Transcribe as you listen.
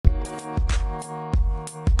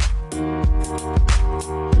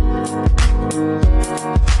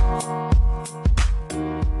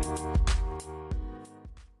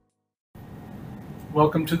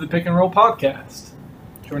Welcome to the Pick and Roll Podcast.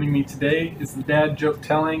 Joining me today is the dad joke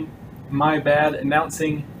telling, my bad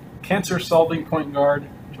announcing, cancer solving point guard,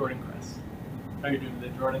 Jordan Kress. How are you doing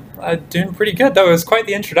today, Jordan? Doing pretty good. That was quite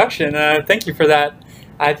the introduction. Thank you for that.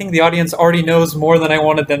 I think the audience already knows more than I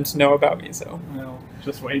wanted them to know about me, so. Well,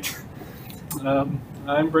 just wait.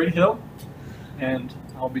 I'm Brady Hill, and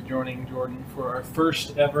I'll be joining Jordan for our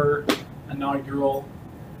first ever inaugural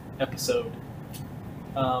episode.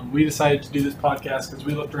 We decided to do this podcast because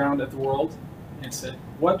we looked around at the world and said,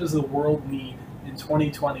 what does the world need in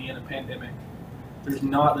 2020 in a pandemic? There's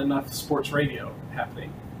not enough sports radio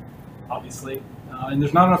happening, obviously. And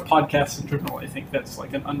there's not enough podcasts in general. I think that's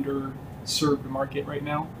like an underserved market right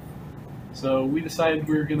now. So we decided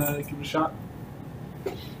we were going to give it a shot.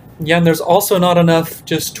 Yeah, and there's also not enough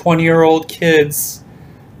just 20-year-old kids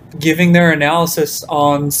giving their analysis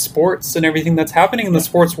on sports and everything that's happening in the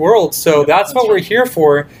sports world. So that's what we're here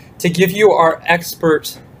for, to give you our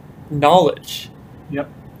expert knowledge. Yep.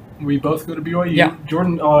 We both go to BYU. Yeah.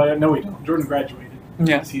 Jordan, no we don't. Jordan graduated.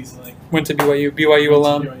 Yeah. He's like... Went to BYU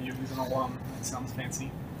alum. BYU. He's an alum. That sounds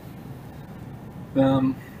fancy.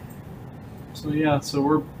 So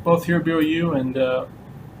we're both here at BYU, and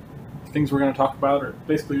things we're going to talk about are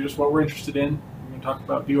basically just what we're interested in. We're going to talk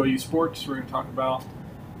about BYU sports. We're going to talk about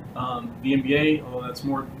the NBA, although that's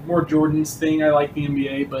more Jordan's thing. I like the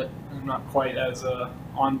NBA, but I'm not quite as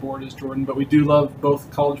on board as Jordan. But we do love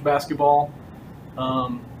both college basketball,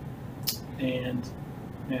 and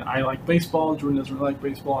I like baseball. Jordan doesn't really like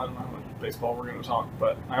baseball. I don't know how much baseball we're going to talk,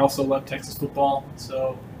 but I also love Texas football.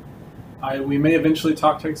 So we may eventually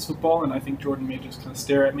talk Texas football, and I think Jordan may just kind of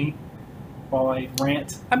stare at me while I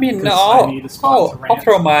rant. I mean, no, I'll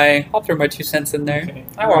throw my 2 cents in there. Okay.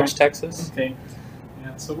 I watch Texas. Okay.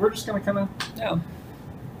 Yeah. So we're just gonna kind of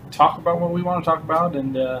talk about what we want to talk about,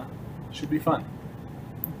 and should be fun.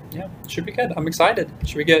 Yeah, should be good. I'm excited.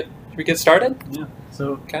 Should we get started? Yeah.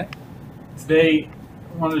 So okay. Today,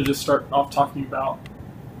 I wanted to just start off talking about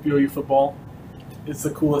BYU football. It's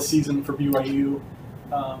the coolest season for BYU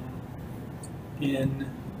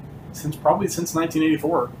since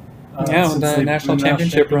 1984. The national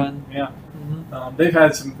championship run. Yeah. Mm-hmm. They've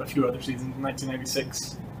had a few other seasons. In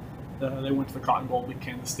 1996, they went to the Cotton Bowl, beat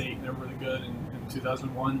Kansas State, and they were really good. And in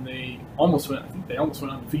 2001, they almost went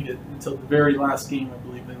undefeated until the very last game. I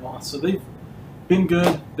believe they lost. So they've been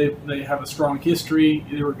good. They have a strong history.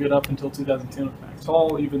 They were good up until 2010 with Max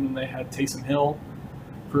Hall, even when they had Taysom Hill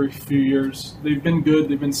for a few years. They've been good.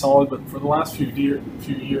 They've been solid. But for the last few years,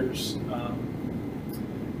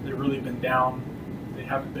 they've really been down. They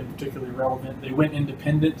haven't been particularly relevant. They went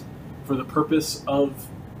independent for the purpose of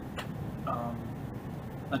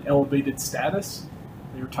an elevated status.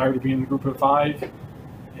 They were tired of being in the group of five,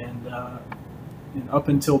 and up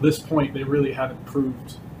until this point, they really haven't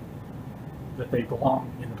proved that they belong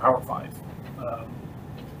in the Power Five.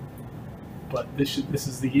 But this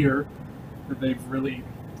is the year that they've really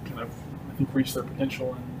kind of, I think, reached their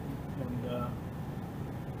potential and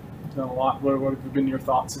done a lot. What have been your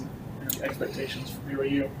thoughts and expectations for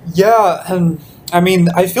BYU? Yeah, I mean,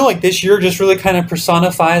 I feel like this year just really kind of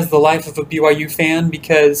personifies the life of a BYU fan,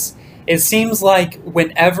 because it seems like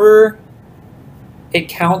whenever it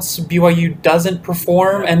counts, BYU doesn't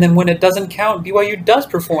perform, and then when it doesn't count, BYU does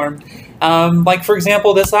perform. Like, for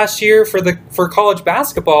example, this last year for college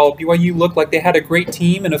basketball, BYU looked like they had a great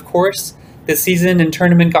team, and of course, the season and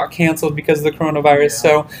tournament got canceled because of the coronavirus.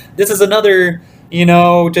 Yeah. So this is another,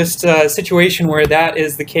 just a situation where that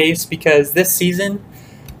is the case, because this season,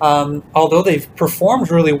 although they've performed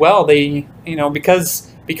really well, they, because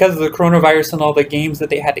of the coronavirus and all the games that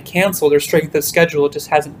they had to cancel, their strength of schedule just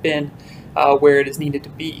hasn't been where it is needed to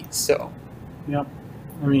be. So, yeah,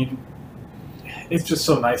 I mean, it's just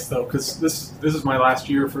so nice though, because this is my last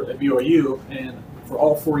year at BYU, and for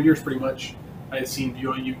all 4 years pretty much, I have seen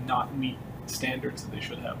BYU not meet standards that they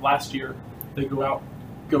should have. Last year, they go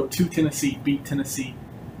to Tennessee, beat Tennessee,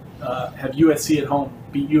 have USC at home,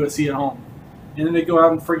 beat USC at home, and then they go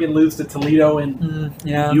out and friggin' lose to Toledo and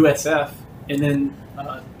USF, and then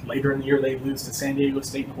later in the year they lose to San Diego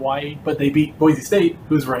State and Hawaii, but they beat Boise State,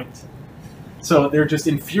 who's ranked. So they're just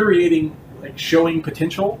infuriating, like showing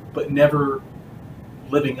potential, but never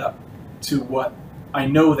living up to what I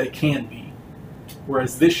know they can be.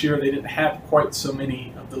 Whereas this year they didn't have quite so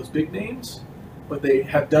many of those big names, but they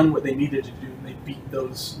have done what they needed to do, and they've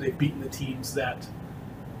beaten the teams that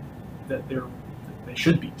they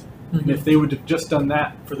should beat. Mm-hmm. And if they would have just done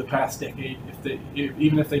that for the past decade,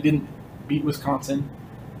 even if they didn't beat Wisconsin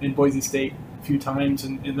and Boise State a few times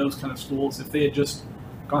in those kind of schools, if they had just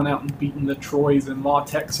gone out and beaten the Troys and La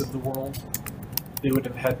Techs of the world, they would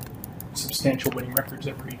have had substantial winning records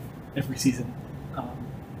every season.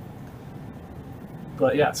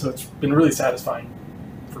 But yeah, so it's been really satisfying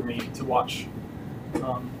for me to watch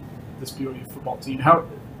this BYU football team. How,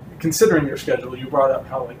 considering their schedule, you brought up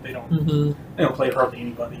how like they don't play hardly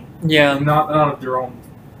anybody. Yeah, And not of their own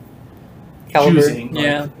caliber. choosing. Like,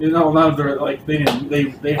 Yeah, none of their like they didn't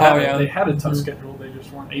they had a tough schedule. They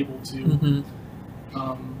just weren't able to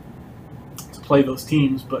play those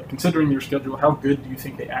teams. But considering their schedule, how good do you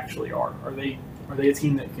think they actually are? Are they a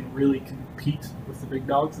team that can really compete with the big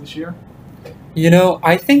dogs this year?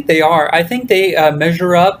 I think they are. I think they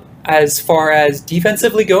measure up as far as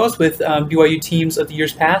defensively goes with BYU teams of the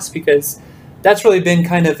years past, because that's really been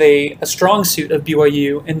kind of a strong suit of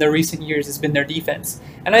BYU in the recent years has been their defense.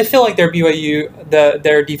 And I feel like their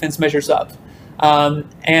defense measures up.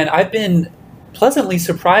 And I've been pleasantly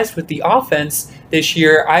surprised with the offense this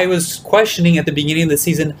year. I was questioning at the beginning of the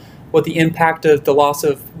season what the impact of the loss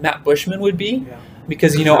of Matt Bushman would be,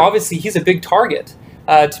 because obviously he's a big target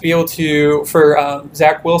to be able to for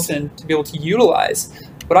Zach Wilson to be able to utilize.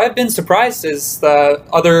 What I've been surprised is the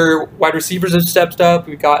other wide receivers have stepped up.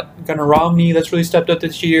 We've got Gunnar Romney that's really stepped up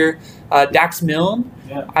this year. Dax Milne,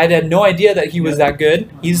 I had no idea that he was that good.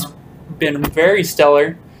 He's been very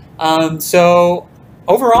stellar. So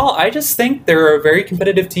overall, I just think they're a very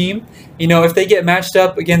competitive team. If they get matched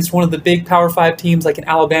up against one of the big Power 5 teams like an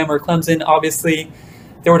Alabama or Clemson, obviously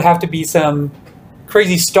there would have to be some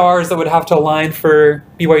crazy stars that would have to align for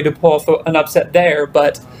BYU to pull off an upset there.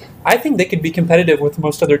 But I think they could be competitive with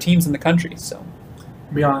most other teams in the country. So,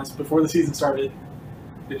 to be honest, before the season started,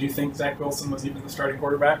 did you think Zach Wilson was even the starting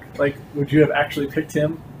quarterback? Like, would you have actually picked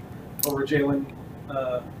him over Jalen,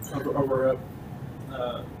 over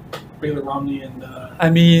Baylor Romney and?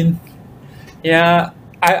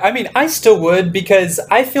 I still would, because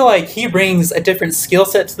I feel like he brings a different skill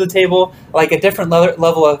set to the table, like a different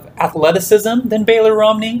level of athleticism than Baylor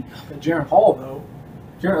Romney. And Jaron Hall, though.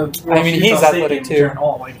 He's athletic too. Jaron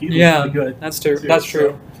Hall, like, he's really good. That's true. Too. That's true.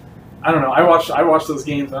 So, I don't know. I watched those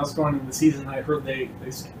games. When I was going into the season, I heard they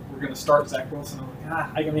were going to start Zach Wilson.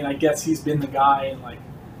 I'm like, I guess he's been the guy, and like,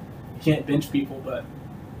 you can't bench people, but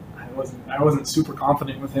I wasn't super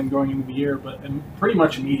confident with him going into the year. But pretty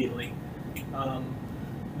much immediately,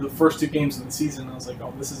 the first 2 games of the season, I was like,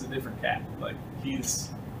 oh, this is a different cat. Like,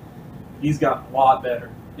 he's gotten a lot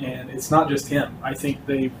better, and it's not just him. I think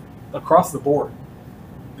across the board,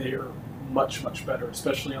 they are much, much better,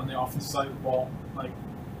 especially on the offensive side of the ball. Like,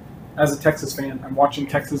 as a Texas fan, I'm watching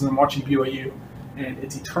Texas and I'm watching BYU, and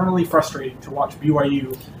it's eternally frustrating to watch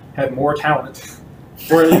BYU have more talent,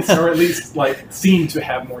 or at least like seem to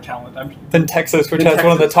have more talent than Texas, which has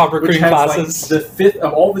one of the top recruiting classes. Like, the 5th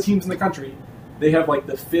of all the teams in the country. They have like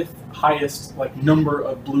the 5th highest like number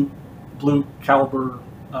of blue caliber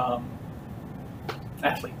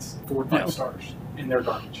athletes, 4 and 5 stars in their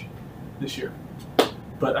garbage this year.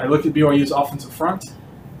 But I look at BYU's offensive front.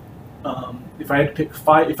 If I had to pick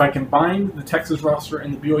 5, if I combine the Texas roster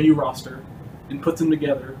and the BYU roster and put them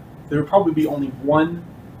together, there would probably be only one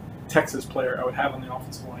Texas player I would have on the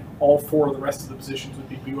offensive line. All 4 of the rest of the positions would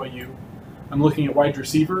be BYU. I'm looking at wide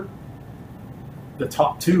receiver. The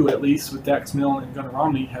top 2, at least, with Dax Milne and Gunnar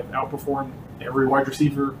Romney, have outperformed every wide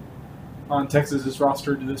receiver on Texas's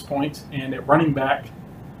roster to this point. And at running back,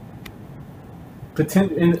 I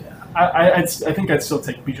think I'd still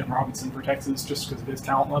take Bijan Robinson for Texas just because of his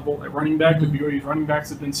talent level. At running back, the BYU's running backs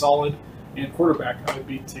have been solid. And quarterback, I would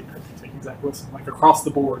be taking Zach Wilson, like across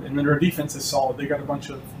the board. And then their defense is solid. They got a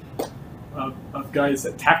bunch of guys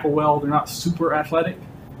that tackle well. They're not super athletic,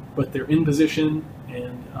 but they're in position,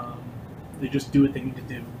 and they just do what they need to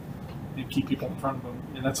do and keep people in front of them.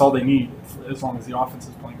 And that's all they need as long as the offense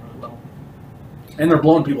is playing really well. And they're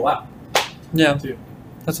blowing people out. Yeah, too.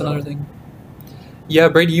 That's another thing. Yeah,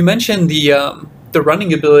 Brady, you mentioned the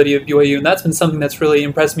running ability of BYU, and that's been something that's really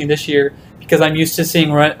impressed me this year, because I'm used to seeing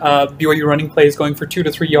BYU running plays going for 2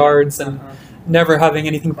 to 3 yards and never having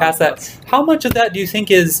anything past that. How much of that do you think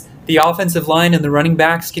is the offensive line and the running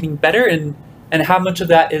backs getting better, and how much of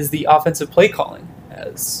that is the offensive play calling?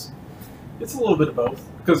 It's a little bit of both,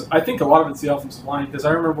 because I think a lot of it's the offensive line. Because I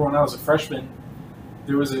remember when I was a freshman,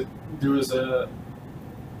 the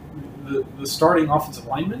starting offensive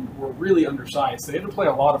linemen were really undersized. They had to play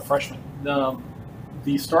a lot of freshmen.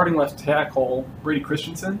 The starting left tackle, Brady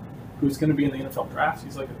Christensen, who's going to be in the NFL draft,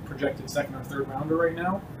 he's like a projected 2nd or 3rd rounder right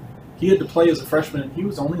now. He had to play as a freshman, and he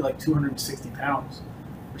was only like 260 pounds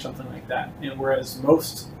or something like that. And whereas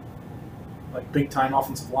most like big-time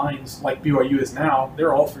offensive lines, like BYU is now,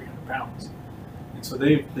 they're all 300 pounds. And so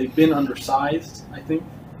they've been undersized, I think,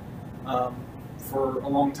 for a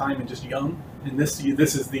long time and just young. And this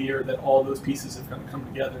is the year that all those pieces have kind of come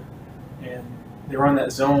together. And they run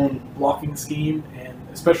that zone blocking scheme, and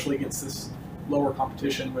especially against this lower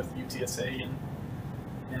competition with UTSA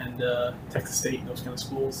and Texas State and those kind of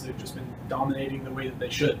schools. They've just been dominating the way that they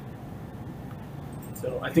should.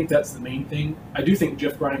 So I think that's the main thing. I do think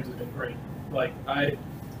Jeff Grimes has been great.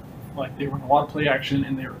 They run a lot of play action,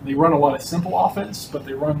 and they run a lot of simple offense, but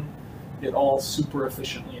they run it all super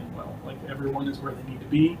efficiently and well. Like, everyone is where they need to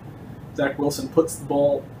be. Zach Wilson puts the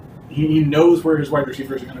ball. He knows where his wide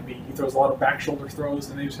receivers are going to be. He throws a lot of back shoulder throws,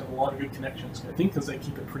 and they just have a lot of good connections. I think because they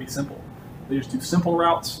keep it pretty simple. They just do simple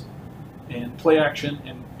routes and play action,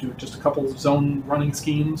 and do just a couple of zone running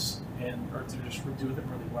schemes, or to just do them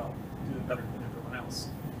really well, do them better than everyone else.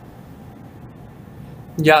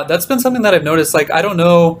 Yeah, that's been something that I've noticed. Like, I don't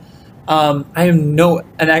know. I am not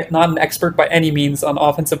an expert by any means on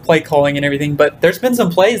offensive play calling and everything, but there's been some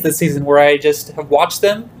plays this season where I just have watched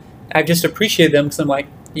them. I just appreciate them because I'm like,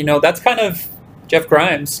 that's kind of Jeff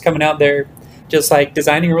Grimes coming out there, just like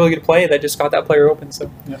designing a really good play that just got that player open.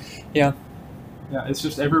 So, yeah. It's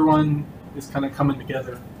just everyone is kind of coming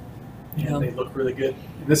together, and they look really good.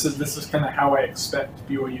 And this is kind of how I expect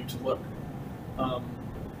BYU to look.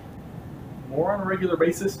 More on a regular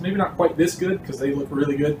basis, maybe not quite this good because they look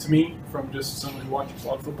really good to me from just someone who watches a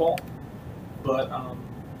lot of football. But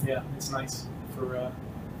it's nice for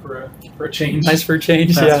a change. Nice for a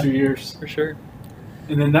change, past few years for sure.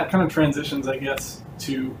 And then that kind of transitions, I guess,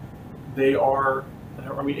 to are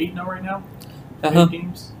we 8-0 right now? 8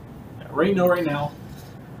 games. Yeah, we're 8-0 right now.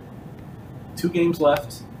 2 games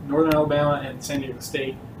left. Northern Alabama and San Diego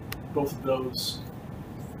State. Both of those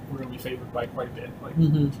we're going to be favored by quite a bit.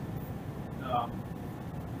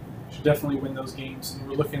 Should definitely win those games. And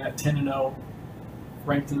we're looking at 10-0,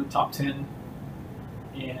 ranked in the top 10,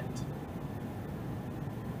 and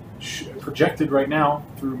projected right now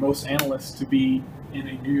through most analysts to be in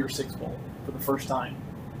a New Year's Six Bowl for the first time,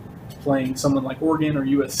 playing someone like Oregon or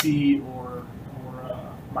USC or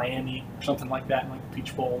Miami or something like that, in like the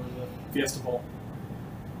Peach Bowl or the Fiesta Bowl.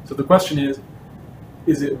 So the question is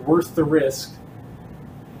it worth the risk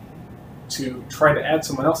to try to add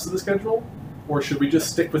someone else to the schedule, or should we just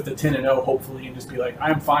stick with the 10-0 hopefully and just be like,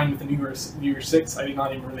 I'm fine with the New Year's Six. I did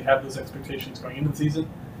not even really have those expectations going into the season,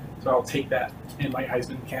 so I'll take that and my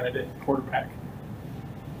Heisman candidate quarterback.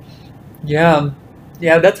 Yeah,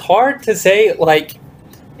 that's hard to say. Like,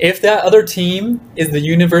 if that other team is the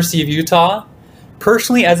University of Utah,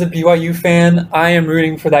 personally as a BYU fan, I am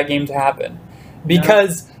rooting for that game to happen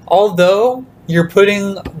because although you're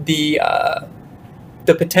putting the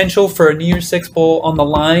potential for a New Year's Six Bowl on the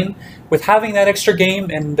line with having that extra game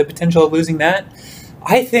and the potential of losing that,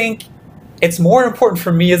 I think it's more important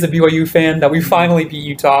for me as a BYU fan that we finally beat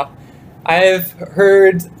Utah. I've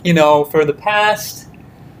heard, for the past,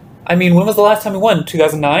 when was the last time we won?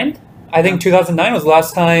 2009? I think 2009 was the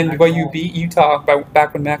last time BYU beat Utah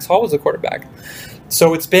back when Max Hall was the quarterback.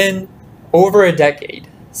 So it's been over a decade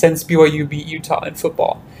since BYU beat Utah in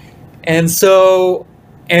football. And so...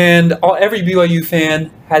 every BYU fan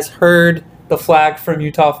has heard the flag from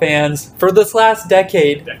Utah fans for this last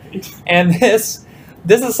decade. And this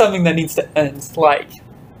is something that needs to end.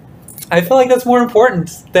 I feel like that's more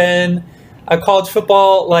important than a college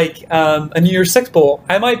football, a New Year's Six Bowl.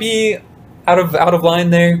 I might be out of line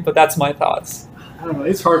there, but that's my thoughts. I don't know.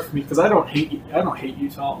 It's hard for me because I don't hate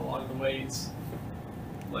Utah in a lot of the ways,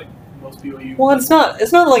 like most BYU. Well, it's not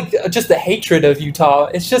like just the hatred of Utah.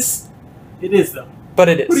 It's just it is though. But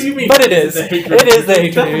it is. What do you mean? But it is. It is the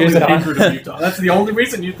hatred of Utah. That's the only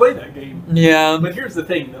reason you play that game. Yeah. But here's the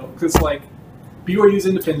thing, though, because BYU's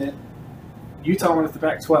independent, Utah went to the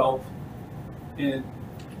Pac-12, and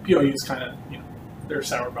BYU's kind of they're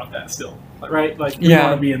sour about that still, right? You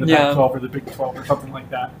want to be in the Pac-12 or the Big 12 or something like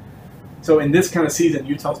that. So in this kind of season,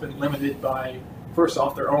 Utah's been limited by, first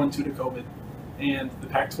off, they're 0-2 to COVID, and the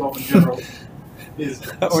Pac-12 in general is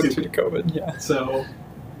 0-2 to COVID. Yeah. So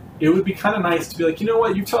it would be kind of nice to be like, you know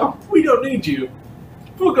what, Utah, we don't need you.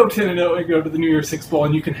 We'll go 10-0 and go to the New Year's Six Bowl,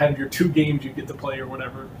 and you can have your 2 games you get to play or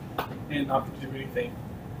whatever, and not have to do anything.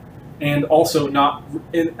 And also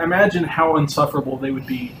imagine how insufferable they would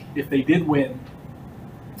be if they did win,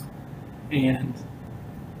 and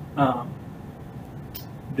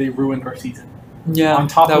they ruined our season. Yeah, on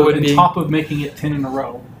top of making it 10 in a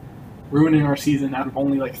row, ruining our season out of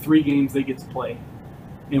only 3 games they get to play.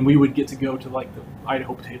 And we would get to go to the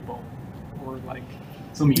Idaho Potato Bowl or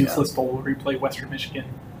some useless bowl where we play Western Michigan,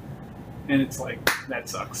 and it's that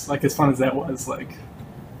sucks. As fun as that was,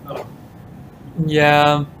 oh.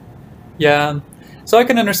 Yeah. So I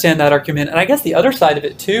can understand that argument, and I guess the other side of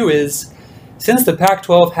it too is since the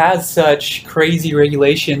Pac-12 has such crazy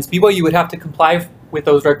regulations, BYU would have to comply with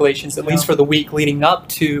those regulations at least for the week leading up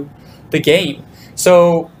to the game.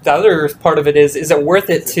 So the other part of it is it worth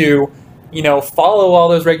it to follow all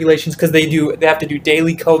those regulations because they have to do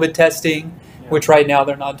daily COVID testing, which right now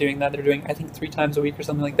they're not doing that. They're doing, I think, 3 times a week or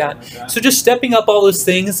something like that. So just stepping up all those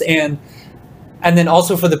things and then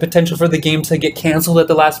also for the potential for the game to get canceled at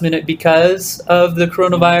the last minute because of the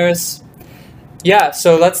coronavirus. Yeah,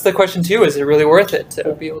 so that's the question too. Is it really worth it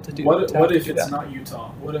to be able to do that? What if it's not Utah?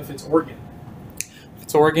 What if it's Oregon? If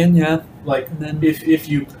it's Oregon, yeah. Like if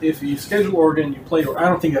you schedule Oregon, you play. I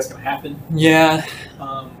don't think that's going to happen. Yeah.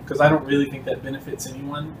 Because I don't really think that benefits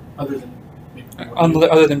anyone other than maybe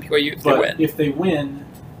other than BYU if they win. If they win,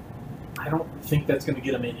 I don't think that's going to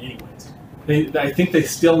get them in anyways. I think they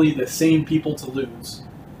still need the same people to lose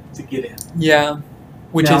to get in. Yeah.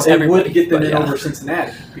 Which now, is it everybody. Would get them in over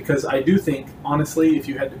Cincinnati because I do think, honestly, if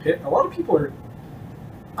you had to pick, a lot of people are.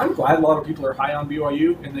 I'm glad a lot of people are high on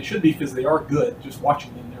BYU, and they should be because they are good. Just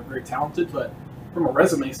watching them, they're very talented. But from a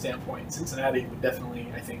resume standpoint, Cincinnati would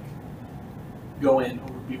definitely, I think, go in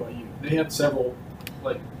over BYU. They have several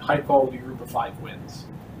high quality group of 5 wins,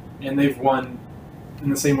 and they've won in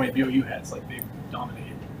the same way BYU has. They've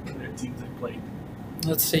dominated their teams they've played.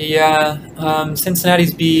 Let's see. Yeah,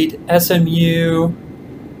 Cincinnati's beat SMU.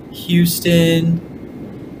 Houston.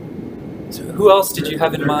 So who else did you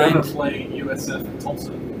have in mind? They're going to play USF in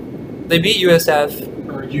Tulsa. They beat USF.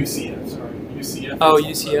 Or UCF, sorry. UCF. Oh,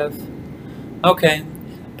 UCF. Okay.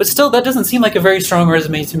 But still, that doesn't seem like a very strong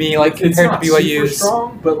resume to me, compared to BYU's. It's not super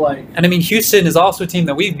strong, but And I mean, Houston is also a team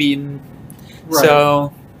that we've beaten. Right.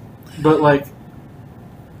 So. But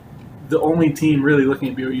the only team really looking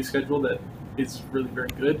at BYU's schedule that is really very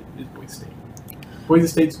good is Boise State. Boise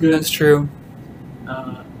State's good. That's true.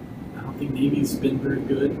 I don't think Navy's been very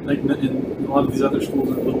good. In a lot of these other schools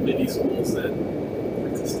are little bitty schools that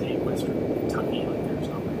Texas State, Western Kentucky, they're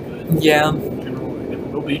just not very good. Yeah. In general, they never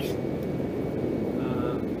will be.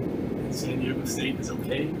 San Diego State is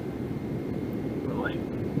okay, but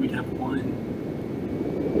we'd have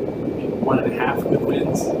 1.5 good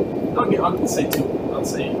wins. I'll say 2. I'll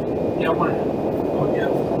say 1.5. I'll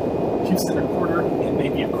give Houston a quarter and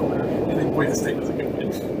maybe a quarter, and then Boise State was a good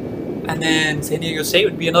win. And then San Diego State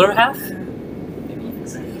would be another half.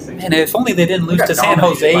 And if only they didn't lose to San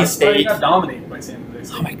Jose State. They got dominated by San Jose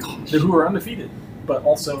State. Oh my gosh. Who were undefeated, but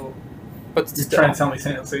also. But trying to tell me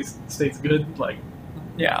San Jose State's good,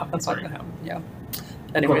 Yeah, that's not gonna happen. Yeah.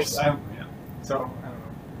 Anyways. So I don't know.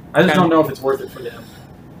 I just don't know if it's worth it for them.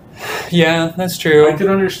 Yeah, that's true. I could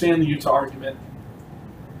understand the Utah argument.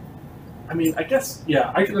 I mean, I guess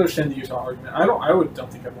I could understand the Utah argument. I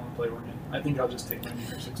don't think I'd want to play Oregon. I think I'll just take my New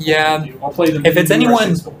Year's Six. Yeah. I'll play them. If it's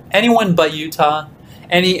anyone but Utah,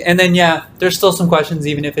 and then there's still some questions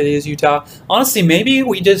even if it is Utah. Honestly, maybe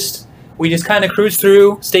we just kind of cruise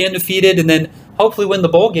through, stay undefeated, and then hopefully win the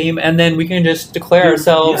bowl game, and then we can just declare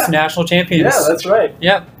ourselves national champions. Yeah, that's right.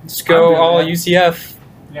 Yeah, just go all UCF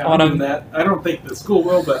on them. That I don't think the school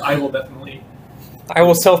will, but I will definitely. I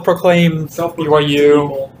will self-proclaim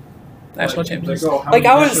BYU national champions. I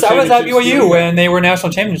was at BYU when they were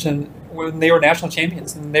national champions, and they're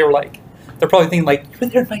probably thinking you were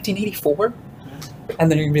there in 1984, and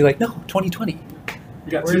then you're gonna be like, no, 2020.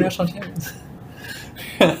 We're national champions.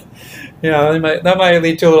 Yeah, that might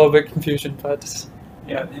lead to a little bit of confusion, but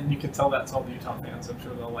yeah, and you can tell that's all the Utah fans. I'm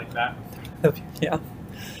sure they'll like that.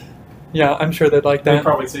 Yeah, I'm sure they'd like that. They'd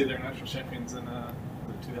probably say they're national champions in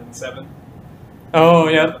 2007. Oh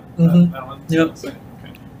yeah. That one. Yep. Okay.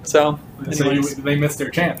 So they missed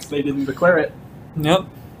their chance. They didn't declare it. Yep.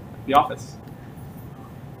 The office.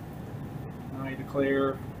 Now you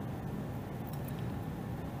declare.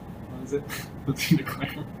 What is it? What's you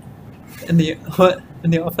declare? In the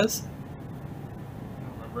office?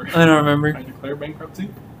 I don't remember. I declare bankruptcy?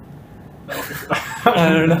 I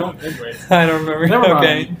don't know. Anyways. I don't remember. Never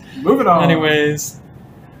Okay. mind. Moving on. Anyways.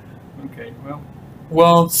 Okay,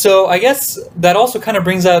 Well, so I guess that also kind of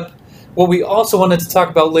brings up what we also wanted to talk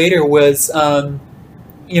about later was,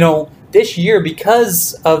 this year,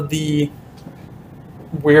 because of the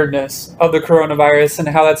weirdness of the coronavirus and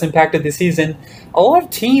how that's impacted the season, a lot of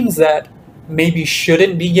teams that maybe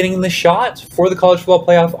shouldn't be getting the shot for the college football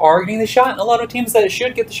playoff are getting the shot, and a lot of teams that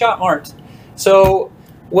should get the shot aren't. So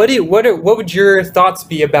what would your thoughts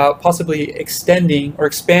be about possibly extending or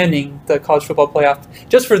expanding the college football playoff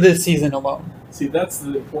just for this season alone? See, that's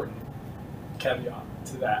the important caveat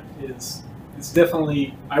to that is it's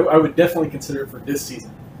definitely I would definitely consider it for this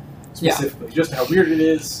season specifically, just how weird it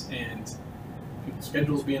is and people's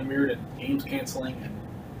schedules being weird and games canceling, and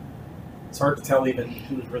it's hard to tell even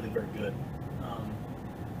who's really very good.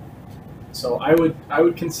 So I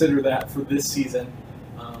would consider that for this season.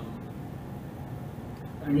 I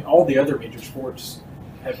mean, all the other major sports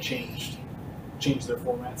have changed their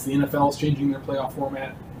formats. The NFL is changing their playoff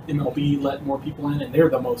format. MLB let more people in, and they're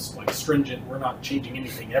the most like stringent. We're not changing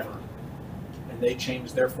anything ever, and they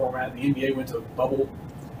changed their format. The NBA went to a bubble.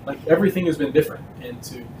 Like everything has been different, and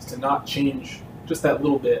to not change just that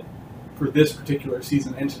little bit for this particular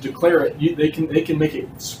season, and to declare it, they can make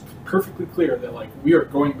it perfectly clear that like we are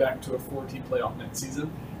going back to a 4-team playoff next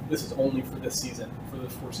season. This is only for this season, for the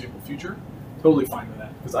foreseeable future. Totally fine with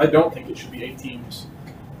that, because I don't think it should be 8 teams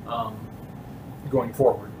going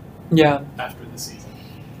forward. Yeah. After this season.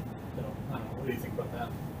 So, I don't know. What do you think about that?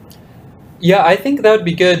 Yeah, I think that would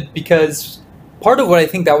be good, because part of what I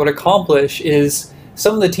think that would accomplish is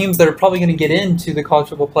some of the teams that are probably going to get into the college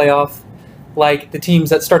football playoff, like the teams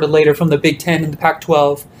that started later from the Big Ten and the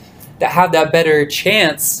Pac-12, that have that better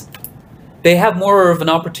chance, they have more of an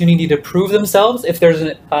opportunity to prove themselves if there's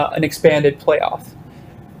an expanded playoff.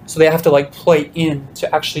 So they have to like play in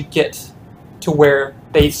to actually get to where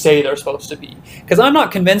they say they're supposed to be. Because I'm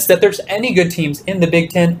not convinced that there's any good teams in the Big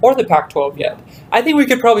Ten or the Pac-12 yet. I think we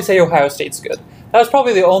could probably say Ohio State's good. That was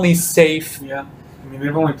probably the only safe. Yeah, I mean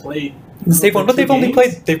they've only played. Safe one, but they've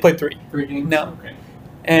played 3. 3 games. No. Okay.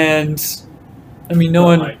 And I mean, no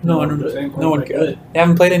one good. They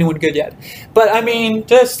haven't played anyone good yet. But I mean,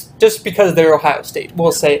 just because they're Ohio State,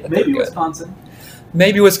 we'll say that maybe they're good. Wisconsin.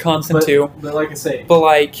 Maybe Wisconsin too. But like I say,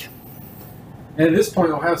 and at this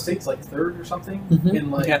point, Ohio State's like 3rd or something.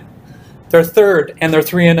 Yeah. They're 3rd and they're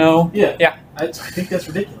 3-0. Yeah. I think that's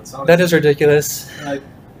ridiculous. Honestly. That is ridiculous.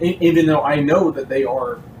 Even though I know that they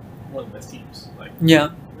are one of the best teams.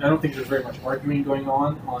 Yeah. I don't think there's very much arguing going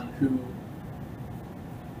on who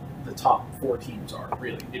the top 4 teams are,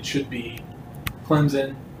 really. It should be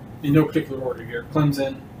Clemson, in no particular order here,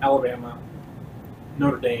 Clemson, Alabama,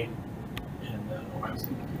 Notre Dame, and Ohio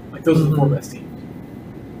State. Like, those are the 4 best teams.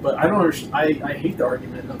 But I don't understand. I hate the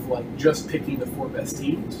argument of, like, just picking the 4 best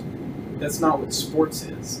teams. That's not what sports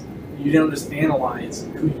is. You don't just analyze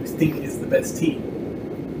who you think is the best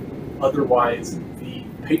team. Otherwise, the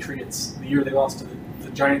Patriots, the year they lost to the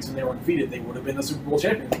Giants when they were undefeated, they would have been the Super Bowl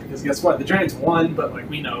champions, because guess what? The Giants won, but like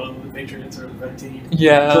we know, the Patriots are the better team.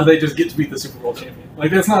 Yeah. So they just get to be the Super Bowl champion.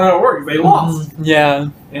 Like that's not how it works. They lost. Yeah.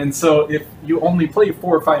 And so if you only play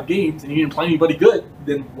 4 or 5 games and you didn't play anybody good,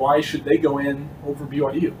 then why should they go in over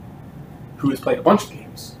BYU, who has played a bunch of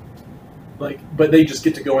games? But they just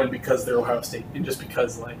get to go in because they're Ohio State, and just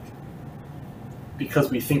because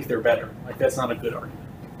we think they're better. Like that's not a good argument,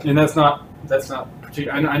 and that's not.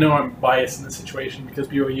 I know I'm biased in this situation because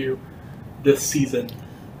BYU this season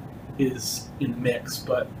is in the mix,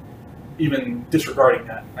 but even disregarding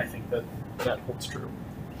that, I think that holds true.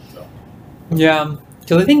 So. Yeah,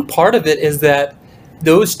 because I think part of it is that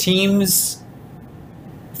those teams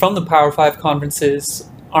from the Power 5 conferences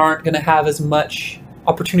aren't going to have as much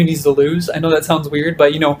opportunities to lose. I know that sounds weird,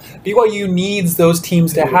 but BYU needs those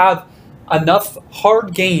teams to have enough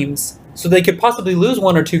hard games so they could possibly lose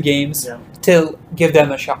 1 or 2 games to give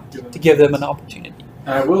them a shot, to give them an opportunity.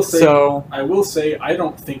 And I will say, I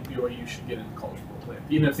don't think BYU should get into college football playoff,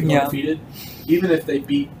 even if they go undefeated, even if they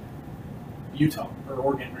beat Utah or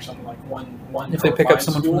Oregon or something like one. If they pick up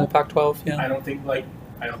someone from the Pac-12, I don't think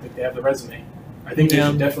they have the resume. I think they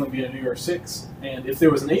should definitely be a New Year's 6, and if there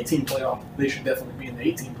was an 18 playoff, they should definitely be in the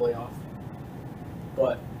 18 playoff.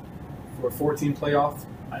 But for a 14 playoff,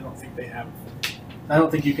 I don't think they have. I don't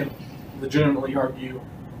think you can legitimately argue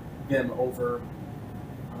them over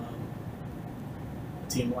a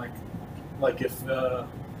team like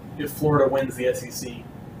if Florida wins the SEC,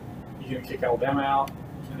 you're gonna kick Alabama out,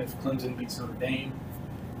 and if Clemson beats Notre Dame,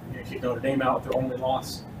 you're gonna kick Notre Dame out. Their only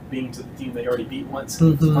loss being to the team they already beat once,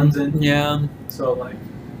 Clemson. Yeah. So I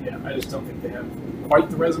just don't think they have quite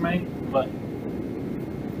the resume, but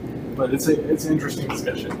it's an interesting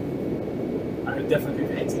discussion. I definitely think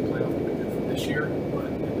the 18 playoff will be good for this year, but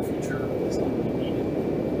in the future, it's not really needed.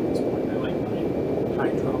 At this point, I like my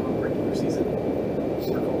high drama regular season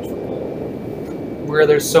for college football, where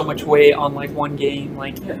there's so much weight on like one game,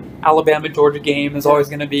 Alabama Georgia game is always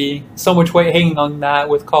going to be so much weight hanging on that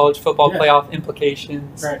with college football playoff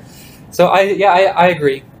implications. Right. So I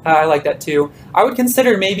agree. I like that too. I would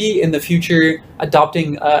consider maybe in the future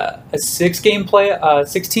adopting a 6-team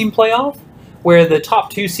playoff, where the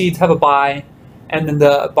top 2 seeds have a bye, and then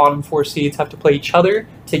the bottom 4 seeds have to play each other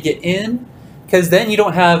to get in. Because then you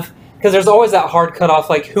don't have, because there's always that hard cutoff,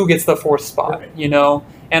 like who gets the 4th spot,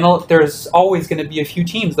 And there's always going to be a few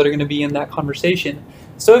teams that are going to be in that conversation.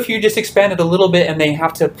 So if you just expand it a little bit and they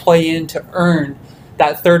have to play in to earn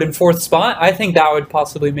that 3rd and 4th spot, I think that would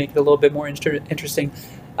possibly make it a little bit more interesting.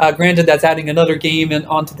 Granted, that's adding another game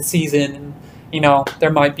onto the season, and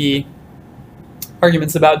there might be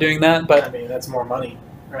arguments about doing that, but I mean that's more money,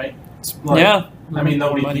 right? I mean,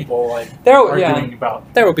 there'll be money. people like There, arguing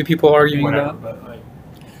about there will be people arguing whatever, about. but like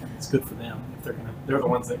it's good for them if they're the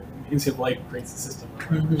ones that NCAA creates the system.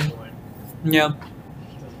 Or whatever, Mhm. so like, Yeah.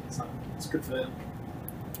 it's good for them.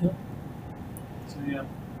 Yep. So yeah.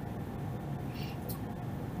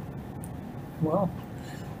 Well,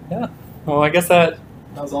 yeah. Well, I guess that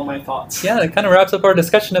was all my thoughts. that kind of wraps up our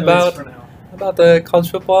discussion At least about for now. the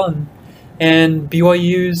college football and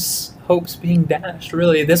BYU's hopes being dashed.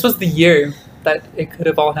 Really, this was the year that it could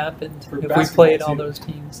have all happened For if we basketball, played all too. those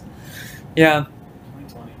teams. Yeah.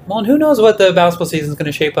 2020. Well, and who knows what the basketball season is going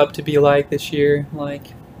to shape up to be like this year? Like,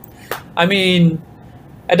 I mean,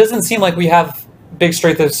 it doesn't seem like we have big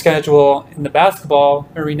strength of schedule in the basketball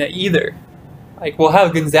arena either. Like, we'll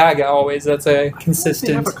have Gonzaga always. That's a I feel like consistent.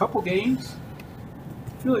 they have a couple games.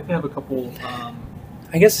 I feel like they have a couple.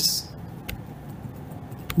 I guess.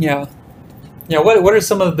 Yeah. Yeah. What are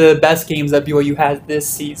some of the best games that BYU has this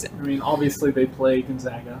season? I mean, obviously they play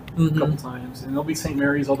Gonzaga a Mhm. couple times, and they'll be St.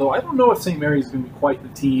 Mary's. Although I don't know if St. Mary's is going to be quite the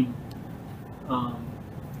team.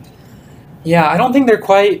 Yeah, I don't think they're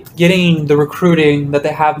quite getting the recruiting that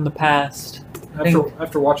they have in the past.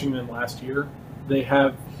 After watching them last year, they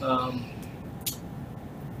have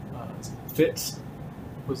Fitz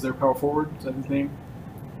was their power forward. Is that his name?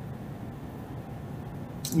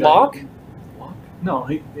 Locke? Locke? No, I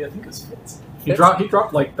think it's Fitz. He Fitz?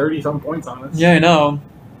 dropped like 30-some points on us. Yeah, I know.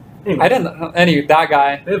 Anyway, I didn't. That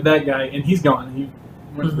guy. They have that guy, and he's gone. He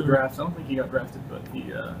went to the Mhm. draft. I don't think he got drafted, but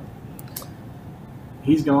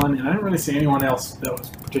he's gone. And I didn't really see anyone else that was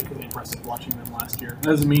particularly impressive watching them last year. That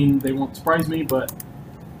doesn't mean they won't surprise me, but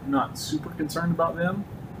I'm not super concerned about them.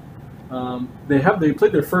 They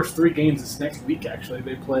played their first 3 games this next week. Actually,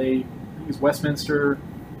 they play I think it's Westminster,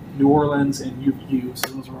 New Orleans, and UVU.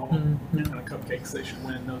 So those are all Yeah. kind of cupcakes. They should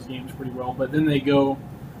win those games pretty well. But then they go.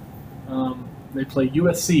 They play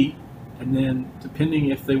USC, and then depending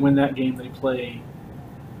if they win that game, they play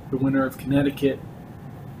the winner of Connecticut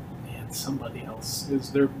and somebody else.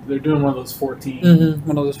 They're doing one of those 14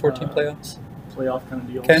 One of those 14 Uh, playoffs. playoff kind of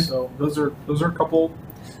deals. Okay. So those are a couple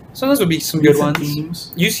So those would be some good decent ones.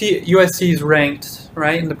 teams. USC is ranked,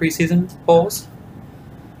 right, in the preseason polls?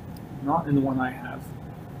 Not in the one I have.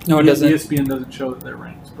 No, it doesn't. ESPN doesn't show that they're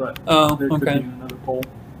ranked, but Oh, there could be okay. in another poll.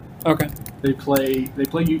 Okay. They play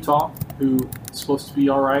Utah, who is supposed to be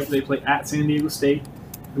all right. They play at San Diego State,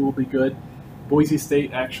 who will be good. Boise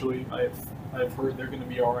State, actually, I've heard they're going to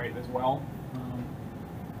be all right as well.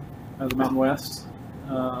 Out of the Mountain West,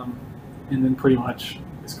 and then pretty much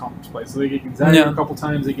this conference play. So they get Gonzaga a couple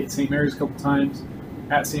times. They get St. Mary's a couple times.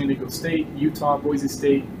 At San Diego State, Utah, Boise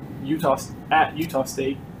State, at Utah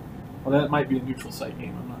State. Well, that might be a neutral site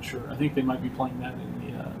game. I'm not sure. I think they might be playing that in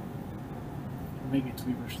the maybe it's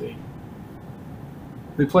Weber State.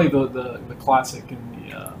 They play the classic in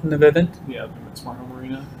In the Vivint? the Smart Home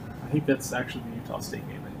Arena. I think that's actually the Utah State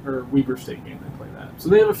game or Weber State game. They play that. So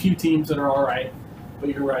they have a few teams that are all right, but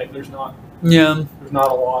you're right. There's not Yeah. a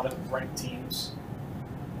lot of ranked teams.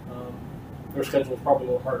 Their schedule was probably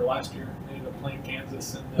a little harder last year. They ended up playing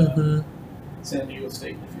Kansas and San Diego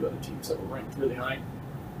State and a few other teams that were ranked really high.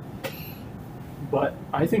 But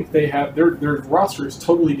I think they have their roster is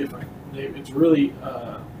totally different. It's really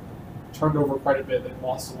turned over quite a bit. They've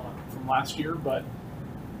lost a lot from last year, but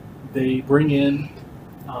they bring in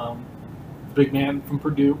the big man from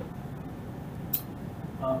Purdue,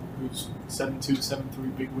 who's 7'2",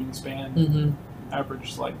 7'3", big wingspan,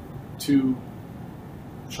 averages like 2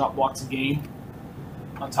 shot blocks a game.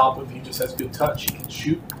 On top of he just has good touch. He can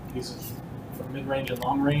shoot. He's from mid-range and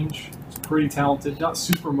long range. He's pretty talented. Not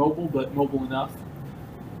super mobile, but mobile enough.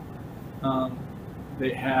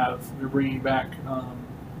 They're bringing back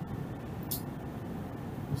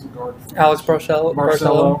who's the guard? Alex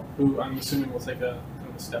Barcelo. Who I'm assuming will take a kind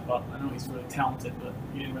of a step up. I know he's really talented, but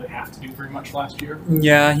he didn't really have to do very much last year.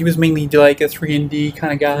 Yeah, he was mainly like a 3-and-D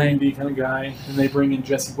kind of guy. 3-and-D kind of guy. And they bring in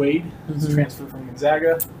Jesse Wade, who's a transfer from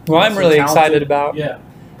Gonzaga. Well, I'm Also really talented. excited about. Yeah.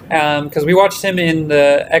 Because we watched him in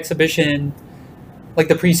the exhibition, like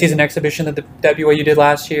the preseason exhibition that that BYU did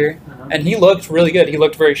last year, and he looked really good. He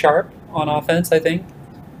looked very sharp on offense, I think.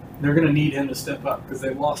 They're going to need him to step up because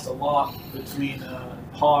they lost a lot between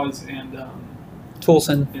Hawes and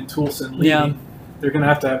Toulson. leaving. Yeah. They're going to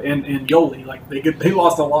have and Yoli. Like they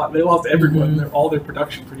lost a lot. They lost everyone. All their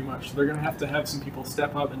production pretty much. So they're going to have some people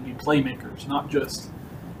step up and be playmakers, not just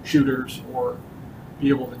shooters or be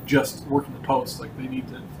able to just work in the post. Like they need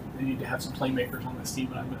to have some playmakers on this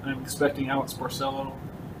team. And I'm expecting Alex Barcelo,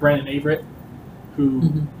 Brandon Averett,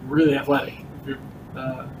 who really athletic. If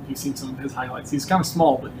you've seen some of his highlights, he's kind of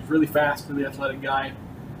small, but he's really fast, really athletic guy,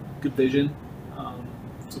 good vision.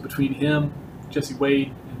 So between him, Jesse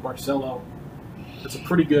Wade, and Barcelo, it's a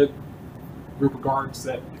pretty good group of guards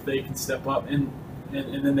that if they can step up, and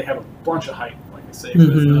then they have a bunch of height, like I say,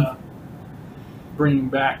 with bringing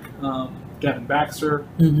back Gavin Baxter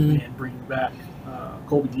and bringing back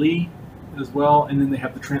Colby Lee as well, and then they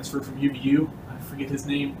have the transfer from UVU. I forget his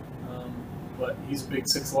name, but he's a big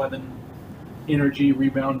 6'11", energy,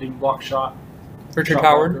 rebounding, block shot. Richard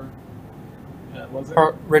Howard. Was it?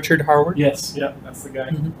 Richard Howard. Yes, yeah, that's the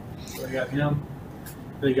guy. So they got him.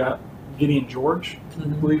 They got Gideon George, I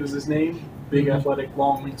believe is his name. Big, athletic,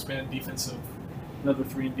 long wingspan, defensive, another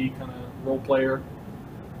 3-and-D kind of role player.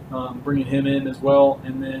 Bringing him in as well,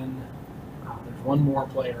 and then there's one more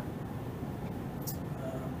player.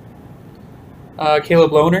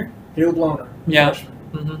 Caleb Lohner. Caleb Lohner. Yeah.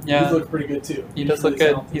 Yeah. He looks pretty good too. He does look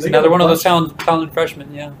good. He's another one of those talented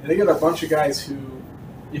freshmen. Yeah. And they got a bunch of guys who,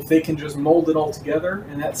 if they can just mold it all together,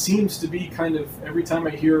 and that seems to be kind of every time I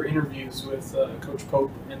hear interviews with Coach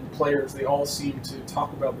Pope and the players, they all seem to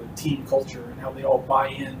talk about the team culture and how they all buy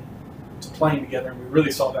in to playing together. And we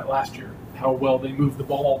really saw that last year, how well they moved the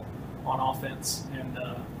ball on offense and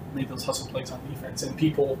made those hustle plays on defense, and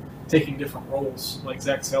people taking different roles, like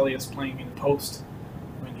Zach Celius playing in the post.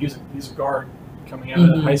 I mean, he's a guard coming out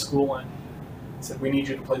of high school, and said, we need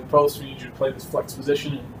you to play the post, we need you to play this flex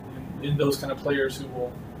position, and those kind of players who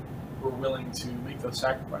were willing to make those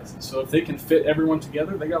sacrifices. So if they can fit everyone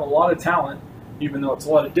together, they got a lot of talent, even though it's a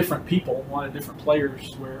lot of different people, a lot of different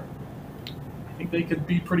players, where I think they could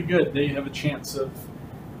be pretty good. They have a chance of,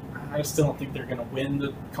 I still don't think they're going to win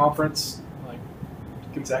the conference. Like,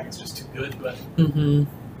 Gonzaga's just too good, but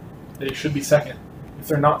they should be second. If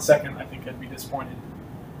they're not second, I think I'd be disappointed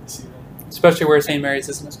to see them. Especially where St. Mary's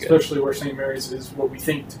isn't as good. Especially where St. Mary's is what we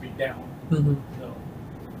think to be down. So,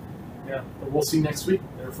 yeah, but we'll see next week.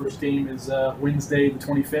 Their first game is Wednesday the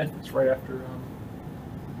 25th. It's right after,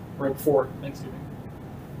 right before Thanksgiving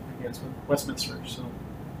against Westminster. So,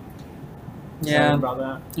 yeah, about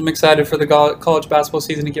that. I'm excited for the college basketball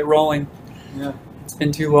season to get rolling. Yeah, it's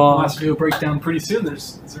been too long. We'll have to do a breakdown pretty soon.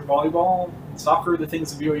 Is there volleyball, soccer, the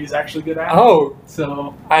things that BYU is actually good at? Oh,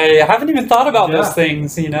 so I haven't even thought about those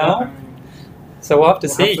things. You know. Yeah, I mean, so we'll have to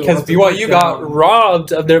see, because BYU got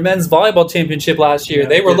robbed of their men's volleyball championship last year. Yeah,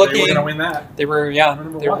 they were looking. They were going to win that. They were,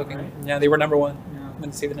 they were looking. Right? Yeah, they were number one Yeah. when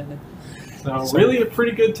the season ended. So really a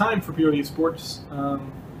pretty good time for BYU sports,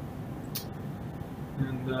 and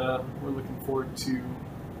we're looking forward to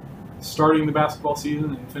starting the basketball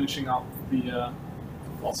season and finishing off the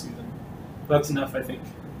football season. That's enough, I think.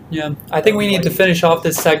 Yeah, I think we need to finish off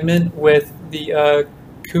this segment with the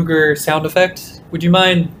Cougar sound effect. Would you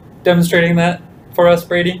mind demonstrating that for us,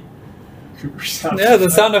 Brady? Cougar sound effect? Yeah, the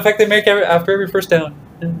sound effect they make after every first down.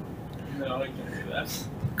 Yeah. No, I can't do that.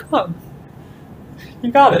 Come on.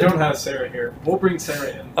 You got it. I don't have Sarah here. We'll bring Sarah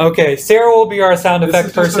in. Okay, Sarah will be our sound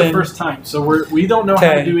effect person. This is just our first time, so we don't know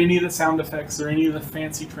how to do any of the sound effects or any of the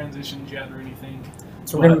fancy transitions yet or anything.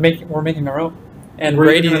 So we're making our own. And we're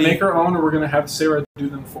Brady, going to make our own, or we're going to have Sarah do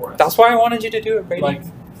them for us. That's why I wanted you to do it, Brady. Like,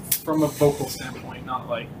 from a vocal standpoint, not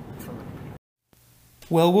like from a...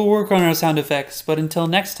 Well, we'll work on our sound effects, but until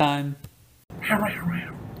next time...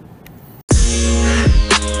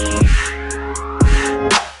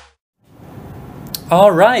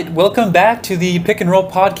 All right, welcome back to the Pick and Roll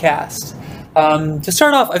podcast. To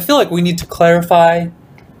start off, I feel like we need to clarify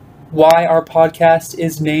why our podcast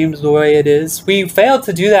is named the way it is. We failed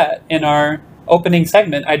to do that in our opening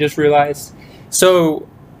segment, I just realized. So,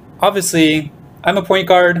 obviously, I'm a point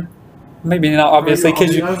guard. Maybe not obviously,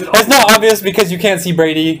 because it's not obvious because you can't see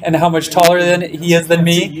Brady and how much taller than he is than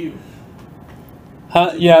me.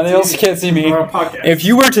 Huh? Yeah, they also can't see me. If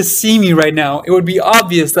you were to see me right now, it would be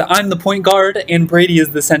obvious that I'm the point guard and Brady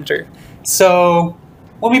is the center. So,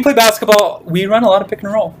 when we play basketball, we run a lot of pick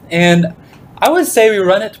and roll. And I would say we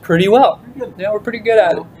run it pretty well. Yeah, we're pretty good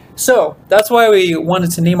at it. So, that's why we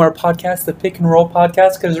wanted to name our podcast the Pick and Roll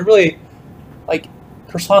Podcast, because it really,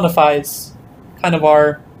 personifies kind of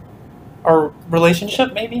our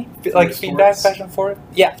relationship, maybe? Like, feedback session for it?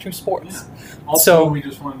 Yeah, through sports. Yeah. Also, we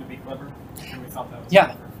just wanted to be clever. And we thought that was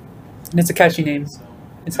clever. And it's a catchy name. So,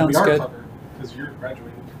 it sounds good. We are clever, because you're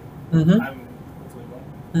graduated. Mm-hmm. I'm hopefully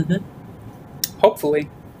well. Mm-hmm. Hopefully.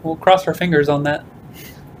 We'll cross our fingers on that.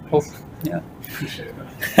 Yeah. Appreciate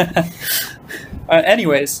that.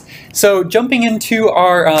 Anyways, so jumping into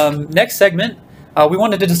our next segment, we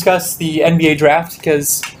wanted to discuss the NBA draft,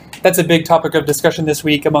 because that's a big topic of discussion this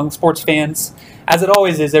week among sports fans, as it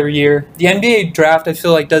always is every year. The NBA draft, I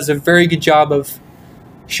feel like, does a very good job of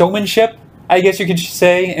showmanship, I guess you could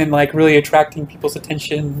say, and really attracting people's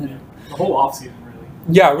attention. Yeah. The whole offseason, really.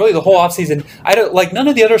 Yeah, really the whole offseason. I don't like none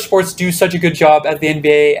of the other sports do such a good job at the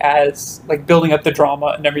NBA as like building up the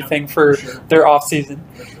drama and everything for sure. their offseason.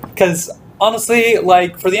 Because honestly,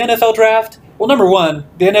 like for the NFL draft, well, number one,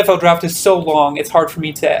 the NFL draft is so long; it's hard for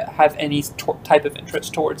me to have any type of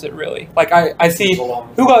interest towards it. Really, like I see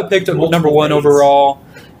who got picked at number one overall.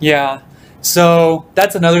 Yeah, so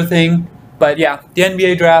that's another thing. But yeah, the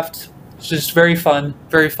NBA draft is just very fun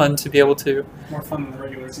to be able to. More fun than the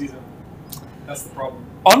regular season. That's the problem.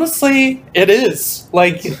 Honestly, it is.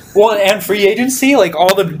 Like, well, and free agency, like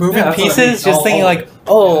all the moving pieces, I mean. Just thinking like,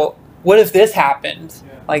 oh, what if this happened?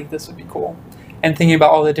 Yeah. Like, this would be cool. And thinking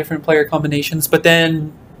about all the different player combinations. But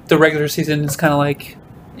then the regular season is kind of like,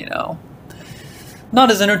 you know, not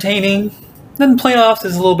as entertaining. Then playoffs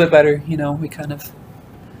is a little bit better, you know,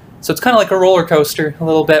 so it's kind of like a roller coaster a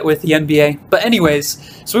little bit with the NBA. But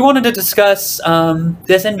anyways, so we wanted to discuss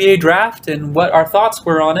this NBA draft and what our thoughts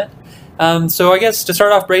were on it. So I guess to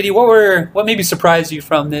start off, Brady, what maybe surprised you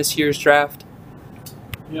from this year's draft?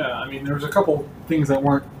 Yeah, I mean, there was a couple things that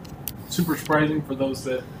weren't super surprising for those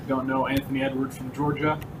that don't know. Anthony Edwards from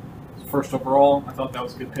Georgia, first overall. I thought that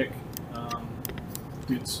was a good pick.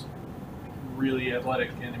 Dude's really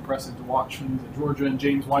athletic and impressive to watch when he's at Georgia. And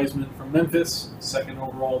James Wiseman from Memphis, second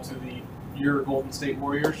overall to your Golden State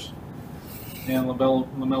Warriors. And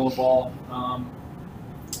LaMelo Ball,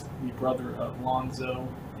 the brother of Lonzo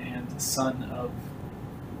and son of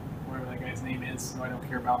whatever that guy's name is, who I don't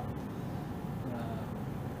care about.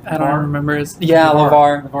 I don't remember his. Yeah,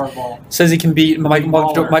 LeVar Ball says he can beat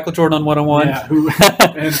Michael Jordan on 1-on-1.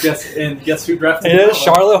 Yeah, and guess who drafted him? It is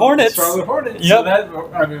Charlotte Hornets. Charlotte Hornets. Yep.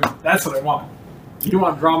 So that's what I want. You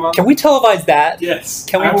want drama? Can we televise that? Yes.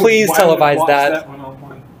 Can we please televise that?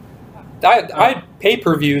 One-on-one. I'd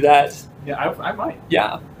pay-per-view that. Yeah, I might.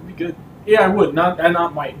 Yeah, it'd be good. Yeah, I would.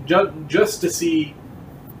 Not might. Just to see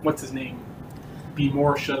what's his name be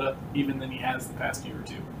more shut up even than he has the past year or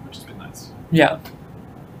two, which has been nice. Yeah.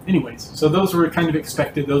 Anyways, so those were kind of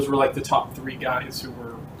expected. Those were like the top three guys who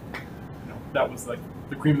were, that was like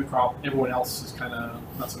the cream of the crop. Everyone else is kind of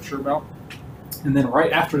not so sure about. And then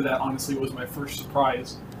right after that, honestly, was my first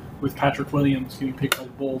surprise with Patrick Williams getting picked by the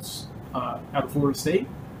Bulls out of Florida State.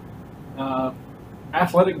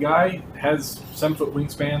 Athletic guy, has 7-foot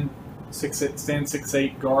wingspan,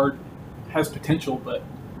 6'8" guard, has potential, but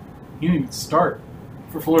he didn't even start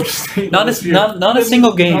for Florida State. Not a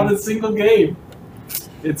single game. Not a single game.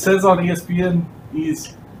 It says on ESPN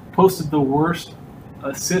he's posted the worst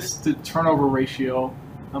assist to turnover ratio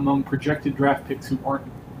among projected draft picks who aren't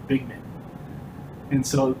big men. And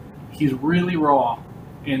so he's really raw,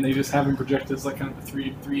 and they just have him projected as like kind of a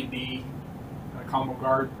 3-and-D combo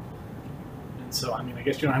guard. And so, I mean, I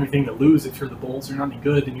guess you don't have anything to lose if you're the Bulls. You're not any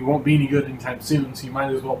good, and you won't be any good anytime soon, so you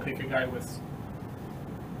might as well pick a guy with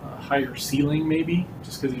a higher ceiling maybe,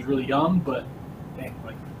 just because he's really young, but dang,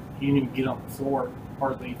 like, he didn't even get on the floor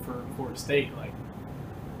hardly for Florida State. Like,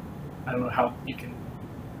 I don't know how you can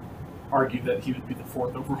argue that he would be the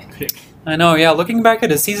 4th overall pick. I know, yeah. Looking back at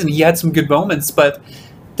his season, he had some good moments, but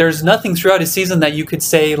there's nothing throughout his season that you could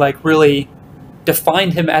say like really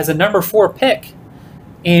defined him as a number 4 pick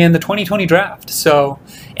in the 2020 draft. So,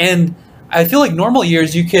 and I feel like normal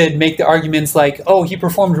years you could make the arguments like, oh, he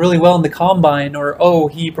performed really well in the combine, or oh,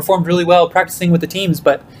 he performed really well practicing with the teams.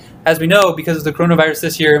 But as we know, because of the coronavirus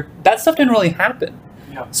this year, that stuff didn't really happen.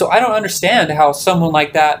 Yeah. So I don't understand how someone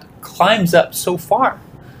like that climbs up so far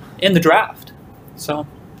in the draft. So,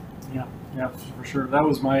 yeah, for sure. That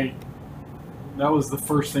was the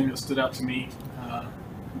first thing that stood out to me.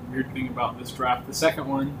 Weird thing about this draft. The second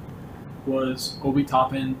one was Obi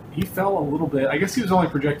Toppin. He fell a little bit. I guess he was only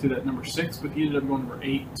projected at number 6, but he ended up going number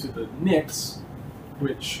 8 to the Knicks,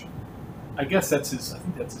 which I guess that's his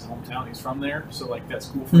hometown. He's from there, so like that's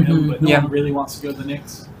cool for him. But no one really wants to go to the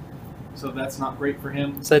Knicks, so that's not great for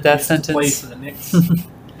him. It's a death sentence. To play for the Knicks,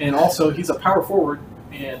 and also he's a power forward,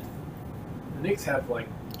 and the Knicks have like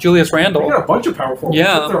Julius Randle. They got a bunch of power forwards.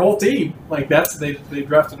 Yeah, that's their whole team. Like they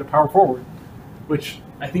drafted a power forward, which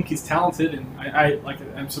I think he's talented, and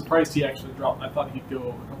I'm surprised he actually dropped. I thought he'd go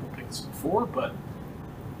a couple picks before, but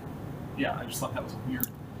yeah, I just thought that was a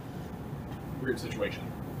weird situation.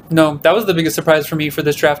 No, that was the biggest surprise for me for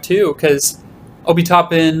this draft too, because Obi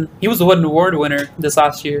Toppin, he was the Wooden Award winner this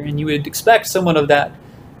last year, and you would expect someone of that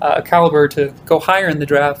caliber to go higher in the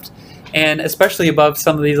draft, and especially above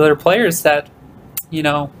some of these other players that,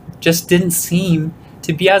 just didn't seem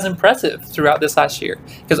to be as impressive throughout this last year.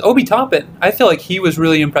 Because Obi Toppin, I feel like he was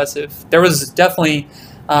really impressive. There was definitely,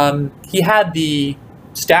 he had the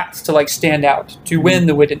stats to stand out to win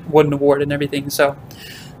the Wooden Award and everything. So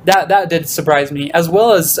that did surprise me, as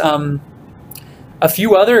well as a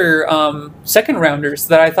few other second rounders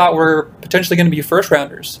that I thought were potentially going to be first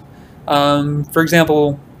rounders. For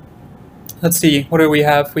example, let's see, what do we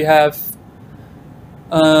have? We have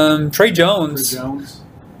Trey Jones. Trey Jones.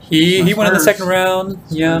 He went in the second round.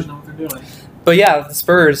 Spurs yeah. know what they're doing. But yeah, the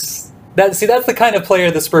Spurs. That's the kind of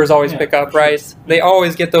player the Spurs always pick up, right? Sure. They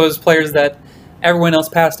always get those players that everyone else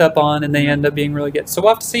passed up on, and they end up being really good. So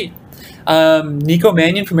we'll have to see. Nico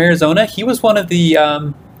Mannion from Arizona. He was one of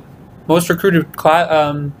the most recruited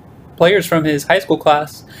players from his high school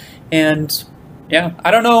class, and yeah,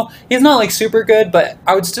 I don't know. He's not like super good, but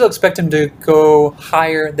I would still expect him to go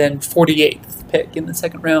higher than 48th pick in the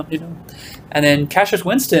second round. And then Cassius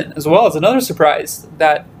Winston as well is another surprise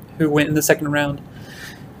who went in the second round.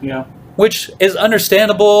 Yeah. Which is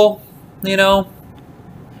understandable,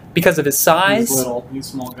 because of his size. He's little. He's a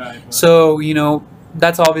small guy. But. So,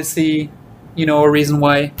 that's obviously, a reason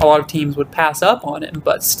why a lot of teams would pass up on him.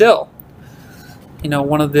 But still,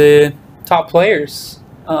 one of the top players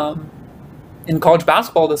in college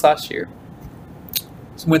basketball this last year.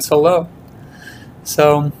 Went so low.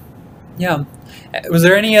 So, yeah. Was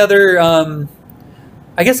there any other...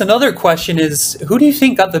 I guess another question is, who do you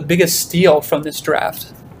think got the biggest steal from this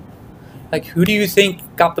draft? Like, who do you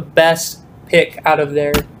think got the best pick out of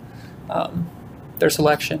their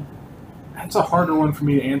selection? That's a harder one for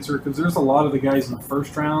me to answer because there's a lot of the guys in the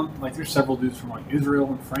first round. Like, there's several dudes from like Israel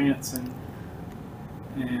and France and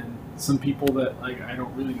some people that like I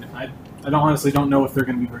honestly don't know if they're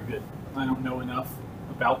going to be very good. I don't know enough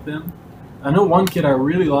about them. I know one kid I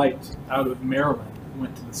really liked out of Maryland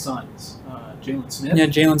went to the Suns. Jalen Smith. Yeah,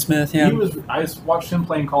 Jalen Smith. Yeah, I watched him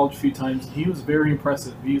play in college a few times. He was very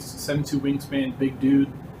impressive. He's 7'2" wingspan, big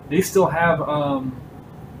dude. They still have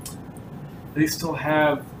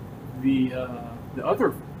the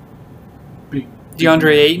other big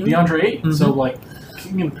DeAndre Ayton. Mm-hmm. So like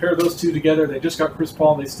you can pair those two together. They just got Chris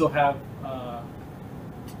Paul. They still have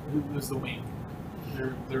who's the wing?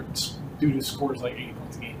 Their dude who scores like 80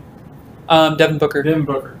 points a game. Devin Booker. Devin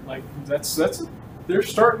Booker. Like they're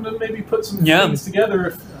starting to maybe put some things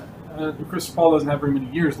together. If Chris Paul doesn't have very many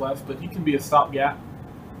years left, but he can be a stopgap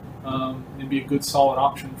and be a good, solid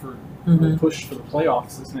option for a push for the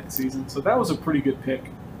playoffs this next season. So that was a pretty good pick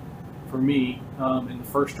for me in the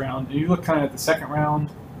first round. And you look kind of at the second round.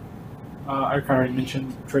 I kind of already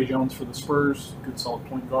mentioned Trey Jones for the Spurs, good, solid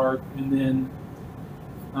point guard, and then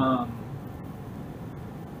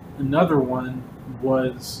another one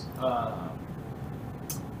was.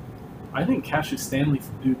 I think Cassius Stanley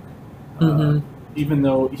from Duke, even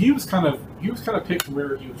though he was kind of picked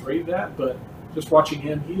where he was rated at, but just watching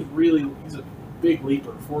him, he's a big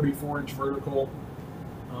leaper, 44-inch vertical,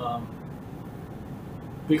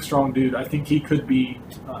 big strong dude. I think he could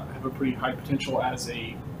have a pretty high potential as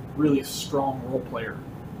a really strong role player.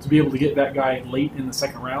 To be able to get that guy late in the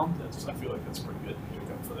second round, I feel like that's a pretty good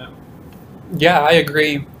pickup for them. Yeah, I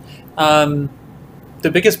agree. The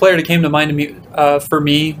biggest player that came to mind for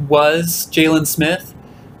me was Jalen Smith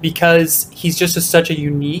because he's just such a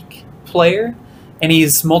unique player and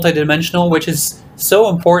he's multidimensional, which is so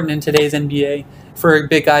important in today's NBA for a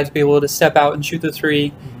big guy to be able to step out and shoot the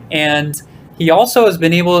three. And he also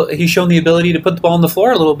he's shown the ability to put the ball on the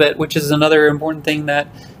floor a little bit, which is another important thing that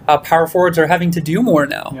power forwards are having to do more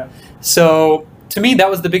now. Yeah. So to me, that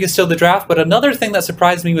was the biggest steal of the draft. But another thing that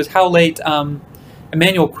surprised me was how late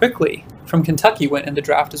Emmanuel Quickley from Kentucky went in the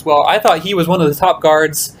draft as well. I thought he was one of the top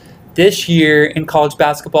guards this year in college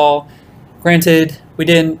basketball. Granted, we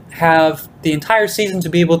didn't have the entire season to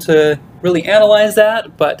be able to really analyze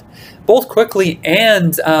that, but both Quickley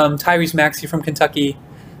and Tyrese Maxey from Kentucky,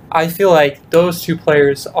 I feel like those two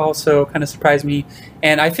players also kind of surprised me.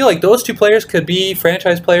 And I feel like those two players could be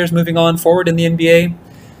franchise players moving on forward in the NBA.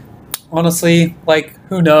 Honestly, like,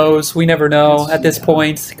 who knows? We never know at this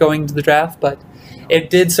point going to the draft, but it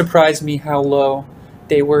did surprise me how low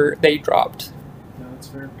they dropped. Yeah, that's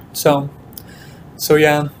fair. So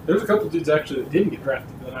yeah. There's a couple dudes actually that didn't get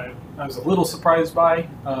drafted that I was a little surprised by.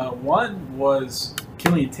 One was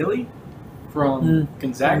Killian Tilly from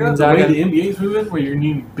Gonzaga. The way the NBA's moving, where you're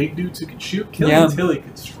needing big dudes who can shoot, Killian Tilly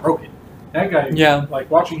could stroke it. That guy, like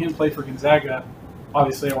watching him play for Gonzaga,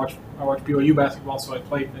 obviously I watch BYU basketball, so I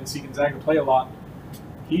played and see Gonzaga play a lot.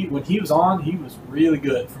 When he was on, he was really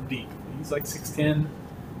good from deep. He's like 6'10",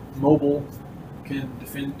 mobile, can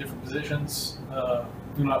defend different positions.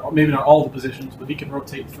 Maybe not all the positions, but he can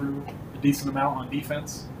rotate through a decent amount on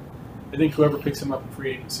defense. I think whoever picks him up in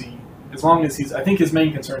free agency, as long as I think his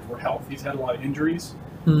main concerns were health. He's had a lot of injuries.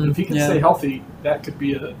 But if he can stay healthy, that could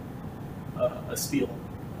be a steal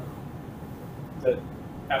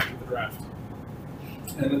after the draft.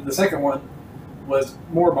 And then the second one was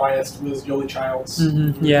more biased was Yoli Childs.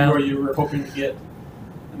 Yeah. BYU were hoping to get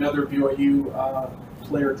another BYU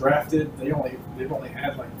player drafted. They've only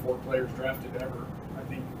had like 4 players drafted ever. I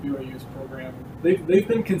think BYU's program they've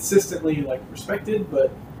been consistently like respected,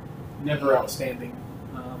 but never outstanding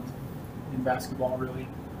in basketball really.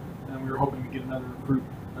 And we were hoping to get another recruit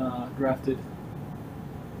drafted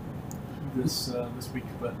this week,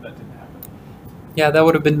 but that didn't happen. Yeah, that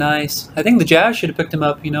would have been nice. I think the Jazz should have picked him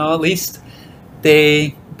up. At least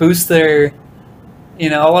they boost their, a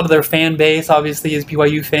lot of their fan base obviously is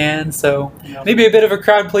BYU fans, so maybe a bit of a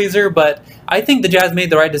crowd pleaser, but I think the Jazz made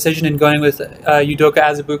the right decision in going with Udoka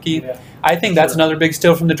Azubuike. Yeah. I think that's another big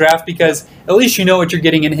steal from the draft because at least you know what you're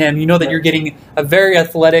getting in him. You know that you're getting a very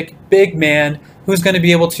athletic, big man who's going to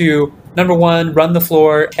be able to, number one, run the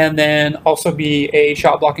floor, and then also be a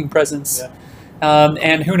shot-blocking presence. Yeah.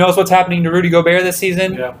 And who knows what's happening to Rudy Gobert this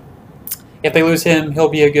season. Yeah. If they lose him, he'll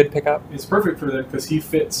be a good pickup. It's perfect for them because he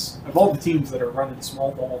fits. Of all the teams that are running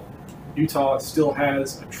small ball, Utah still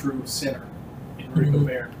has a true center in Rudy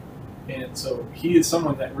Gobert. And so he is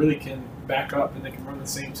someone that really can back up and they can run the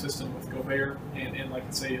same system with Gobert. And like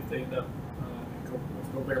I say, if they end up,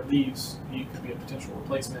 if Gobert leaves, he could be a potential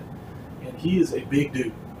replacement. And he is a big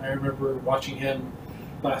dude. I remember watching him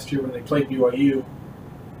last year when they played BYU,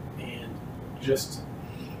 and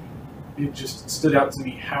it just stood out to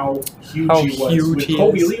me how huge he was. When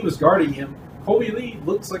Colby Lee was guarding him, Colby Lee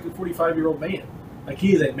looks like a 45-year-old man. Like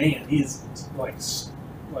he is a man. He is like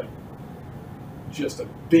just a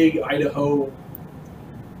big Idaho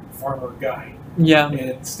farmer guy. Yeah.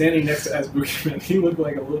 And standing next to Azubuike, he looked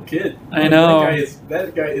like a little kid. I know.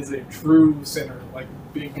 That guy is a true center, like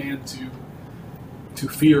big man to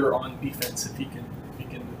fear on defense if he can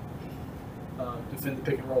defend the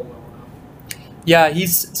pick and roll well enough. Yeah,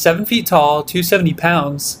 he's 7 feet tall, 270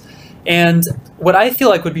 pounds. And what I feel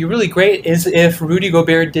like would be really great is if Rudy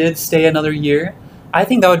Gobert did stay another year. I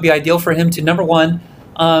think that would be ideal for him to, number one,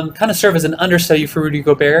 kind of serve as an understudy for Rudy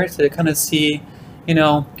Gobert to kind of see,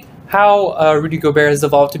 how Rudy Gobert has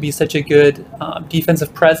evolved to be such a good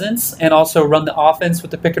defensive presence and also run the offense with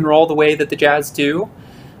the pick and roll the way that the Jazz do.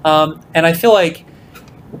 And I feel like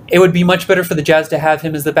it would be much better for the Jazz to have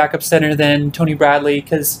him as the backup center than Tony Bradley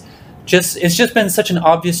because it's just been such an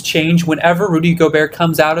obvious change whenever Rudy Gobert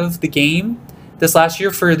comes out of the game this last year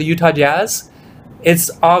for the Utah Jazz. It's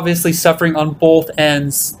obviously suffering on both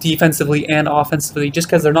ends, defensively and offensively, just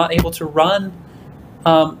because they're not able to run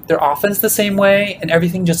their offense the same way, and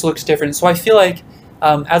everything just looks different. So I feel like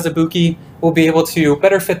Azubuike will be able to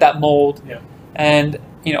better fit that mold and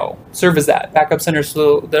serve as that backup center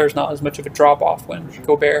so there's not as much of a drop-off when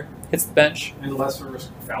Gobert hits the bench. And less risk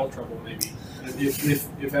of foul trouble, maybe. If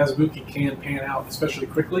Azubuike can pan out, especially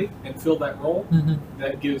quickly, and fill that role,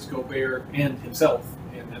 that gives Gobert and himself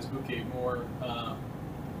and Azubuike more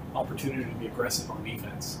opportunity to be aggressive on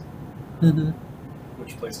defense,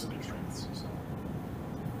 which plays to their strengths. So.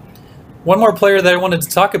 One more player that I wanted to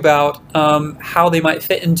talk about, how they might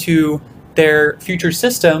fit into their future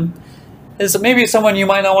system, is maybe someone you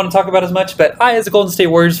might not want to talk about as much, but I, as a Golden State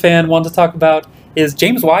Warriors fan, want to talk about is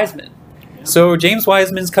James Wiseman. Yeah. So James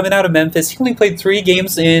Wiseman's coming out of Memphis. He only played 3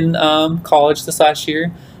 games in college this last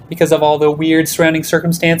year because of all the weird surrounding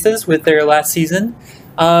circumstances with their last season.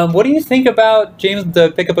 What do you think about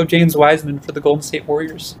the pickup of James Wiseman for the Golden State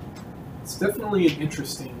Warriors? It's definitely an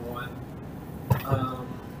interesting one.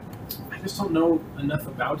 I just don't know enough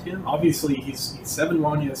about him. Obviously, he's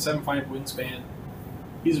 7'1", he has 7'5" wingspan.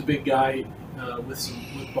 He's a big guy with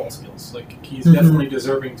ball skills. Like he's definitely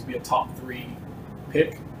deserving to be a top 3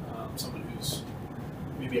 pick. Someone who's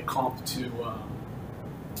maybe a comp to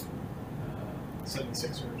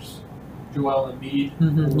 76ers, Joel Embiid,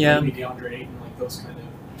 or maybe DeAndre Ayton, like those kind of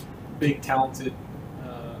big, talented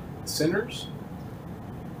centers.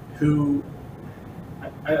 Who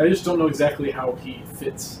I just don't know exactly how he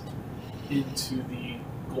fits into the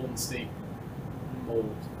Golden State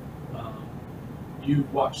mold.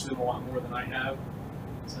 You've watched them a lot more than I have,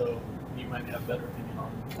 so you might have better opinion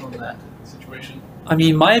on that situation. I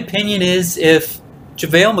mean, my opinion is if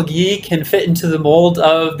JaVale McGee can fit into the mold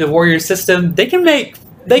of the Warriors system, they can make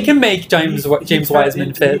James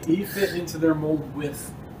Wiseman fit. He fit into their mold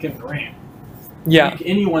with Kevin Durant. Yeah. Like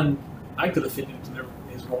anyone, I could have fit into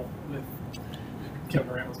his role with Kevin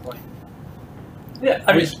Durant was playing. Yeah,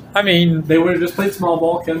 I mean, they would have just played small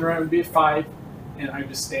ball. Kevin Durant would be at 5, and I'd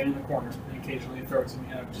just stand in the corner and occasionally throw it to me.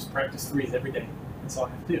 And I would just practice threes every day. That's all I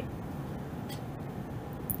have to do.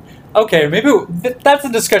 Okay, maybe that's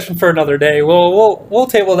a discussion for another day. We'll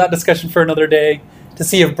table that discussion for another day to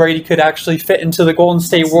see if Brady could actually fit into the Golden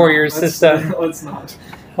State Warriors system. Let's not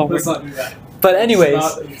do that. But anyways,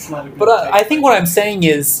 it's not a good but I think what I'm saying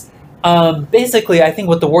is, basically, I think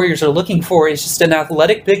what the Warriors are looking for is just an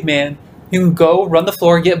athletic big man who can go run the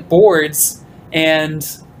floor, get boards, and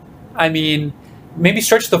I mean, maybe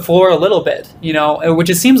stretch the floor a little bit. Which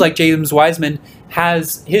it seems like James Wiseman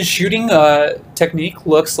has his shooting technique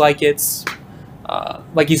looks like it's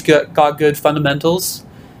like he's got good fundamentals.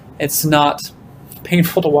 It's not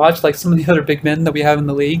painful to watch like some of the other big men that we have in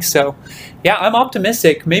the league. So, yeah, I'm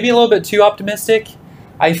optimistic. Maybe a little bit too optimistic.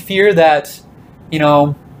 I fear that,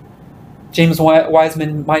 James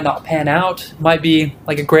Wiseman might not pan out. Might be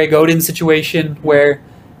like a Greg Oden situation where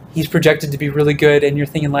he's projected to be really good, and you're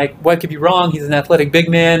thinking like, what could be wrong? He's an athletic big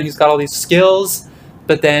man. He's got all these skills,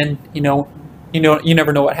 but then you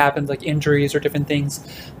never know what happens. Like injuries or different things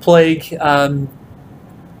plague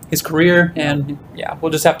his career, and yeah,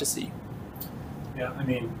 we'll just have to see. Yeah, I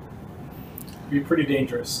mean, it'd be pretty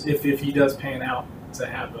dangerous if he does pan out to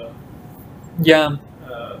have a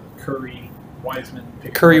Curry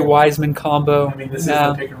Wiseman combo. I mean, this is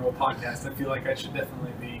the pick and roll podcast. I feel like I should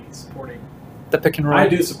definitely be supporting the pick and roll. I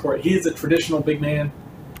do support. He is a traditional big man.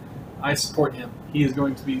 I support him. He's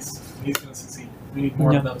going to succeed. We need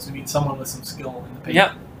more of those. We need someone with some skill in the paint.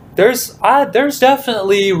 Yeah, there's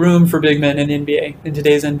definitely room for big men in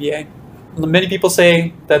today's NBA. Many people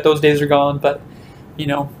say that those days are gone, but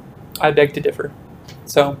I beg to differ.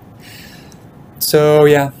 So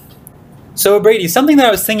yeah. So Brady, something that I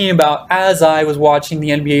was thinking about as I was watching the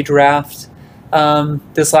NBA draft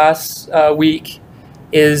this last week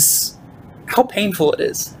is how painful it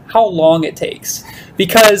is, how long it takes.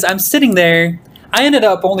 Because I'm sitting there, I ended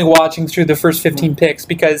up only watching through the first 15 picks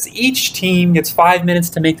because each team gets 5 minutes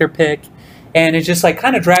to make their pick, and it just like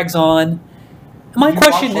kind of drags on. My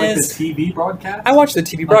question is, the TV broadcast? I watched the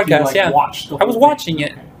TV broadcast. I was watching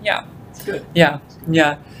it. Okay. Yeah, it's good. Yeah.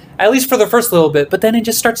 At least for the first little bit, but then it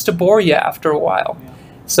just starts to bore you after a while. Yeah.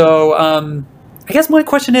 So I guess my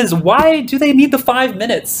question is, why do they need the 5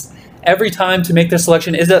 minutes every time to make their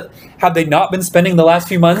selection? Have they not been spending the last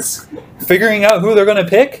few months figuring out who they're going to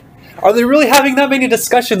pick? Are they really having that many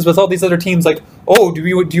discussions with all these other teams? Like, oh, do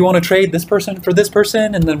you want to trade this person for this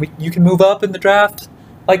person, and then you can move up in the draft?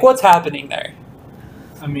 Like, what's happening there?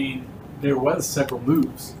 I mean, there was several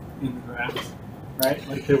moves in the draft, right?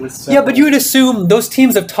 Like there was. Yeah, but you would assume those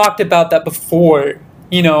teams have talked about that before.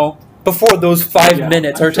 Before those 5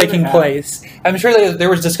 minutes are taking place. I'm sure there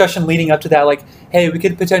was discussion leading up to that, like, hey, we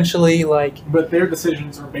could potentially But their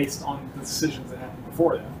decisions are based on the decisions that happened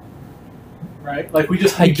before that. Right? Like we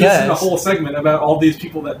just did a whole segment about all these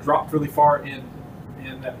people that dropped really far and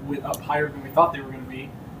that went up higher than we thought they were going to be.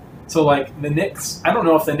 So like the Knicks, I don't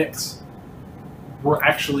know if the Knicks were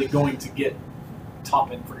actually going to get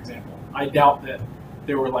Toppin, for example. I doubt that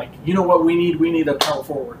they were like, you know what we need? We need a power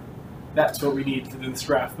forward. That's what we need to do this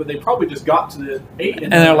draft. But they probably just got to the 8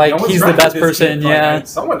 and they're like, he's the best person. Yeah, like,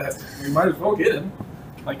 someone has to. We might as well get him.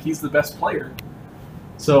 Like he's the best player.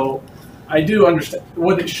 So I do understand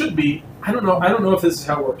what it should be. I don't know if this is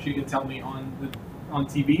how it works. You can tell me on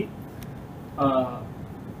TV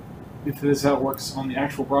if this is how it works on the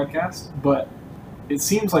actual broadcast. But it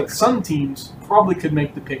seems like some teams probably could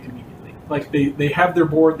make the pick immediately. Like they have their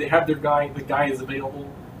board, they have their guy. The guy is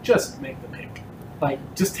available. Just make the pick.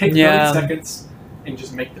 Like just take 30 seconds and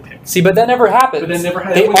just make the pick. See, but that never happens. But that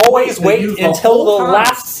never They always wait until the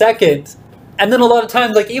last second, and then a lot of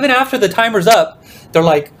times, like even after the timer's up, they're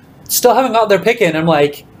like still haven't got their pick in. I'm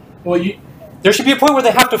like, well, there should be a point where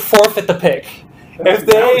they have to forfeit the pick. That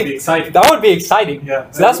would be exciting. That would be exciting.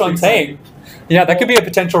 Yeah, so that's what I'm saying. Yeah, that could be a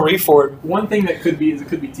potential reform. One thing that could be is it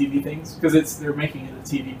could be TV things because they're making it a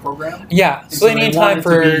TV program. Yeah, so they need time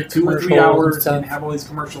for 2 or 3 hours and have all these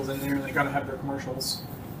commercials in there, and they gotta have their commercials.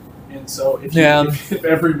 And so if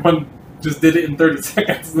everyone just did it in 30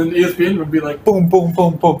 seconds, then ESPN would be like boom, boom,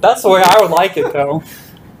 boom, boom. That's the way I would like it, though.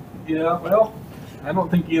 Yeah, well, I don't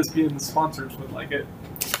think ESPN's sponsors would like it.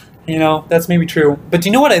 That's maybe true. But do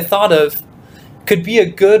you know what I thought of? Could be a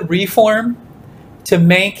good reform to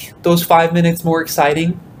make those 5 minutes more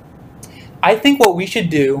exciting. I think what we should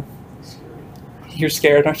do. You're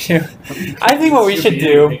scared, aren't you? I think what we should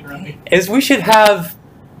do is we should have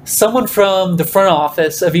someone from the front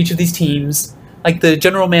office of each of these teams, like the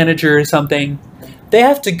general manager or something. They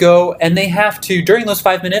have to go and they have to, during those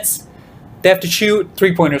 5 minutes, they have to shoot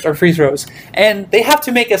 3-pointers or free throws. And they have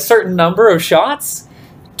to make a certain number of shots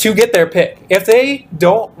to get their pick. If they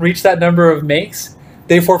don't reach that number of makes,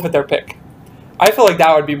 they forfeit their pick. I feel like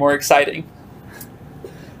that would be more exciting.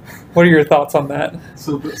 What are your thoughts on that?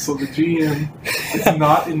 So the GM is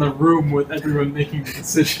not in the room with everyone making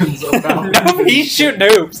decisions about. No, he's shooting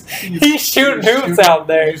hoops. He's shooting hoops out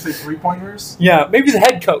there. Did you say 3-pointers? Yeah, maybe the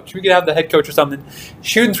head coach. We could have the head coach or something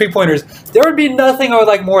shooting 3-pointers. There would be nothing I would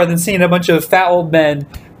like more than seeing a bunch of fat old men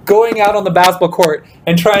going out on the basketball court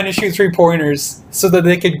and trying to shoot 3-pointers so that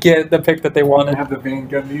they could get the pick that they wanted. Have the Van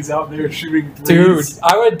Gundys out there shooting threes. Dude,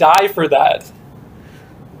 I would die for that.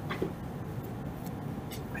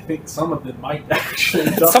 I think some of them might actually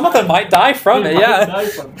die. Some of them might die from it, yeah. Die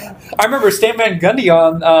from that. I remember Stan Van Gundy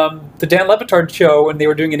on the Dan Le Batard show when they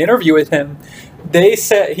were doing an interview with him. He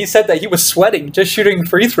said that he was sweating just shooting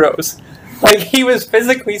free throws. Like, he was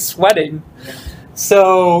physically sweating.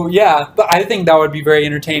 So, yeah, but I think that would be very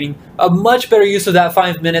entertaining. A much better use of that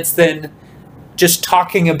 5 minutes than just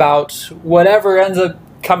talking about whatever ends up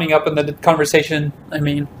coming up in the conversation. I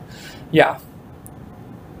mean, yeah.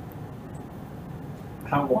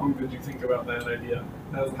 How long did you think about that idea?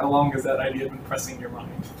 How long has that idea been pressing your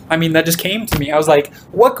mind? I mean, that just came to me. I was like,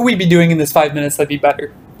 what could we be doing in this 5 minutes that'd be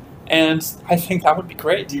better? And I think that would be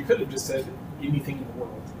great. You could have just said anything in the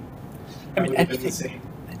world. I mean, anything.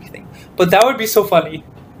 But that would be so funny,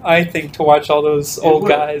 I think, to watch all those old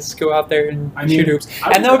guys go out there and shoot hoops.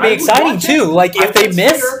 And that would be exciting, too. Like,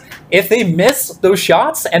 if they miss those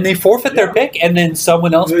shots and they forfeit their pick and then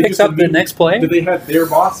someone else picks up the next play. Do they have their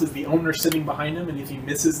boss as the owner sitting behind him, and if he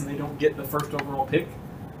misses and they don't get the first overall pick,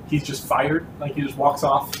 he's just fired? Like, he just walks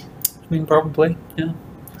off? I mean, probably, yeah.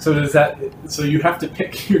 So you have to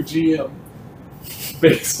pick your GM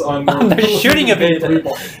based on the shooting ability.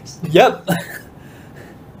 Yep.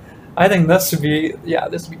 I think this would be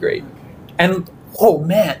great. Okay. And oh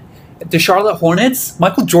man, the Charlotte Hornets,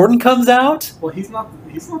 Michael Jordan comes out. Well, he's not.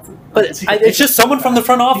 But it's just someone from the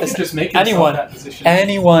front office. He can just make anyone. That position.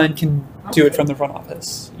 Anyone can do it from the front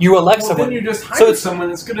office. You elect someone. Then you just hire someone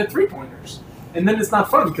that's good at 3-pointers, and then it's not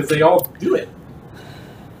fun because they all do it.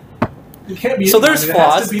 It can't be. So there's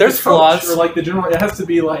flaws. There's flaws. Or like the general. It has to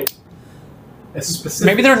be like a specific.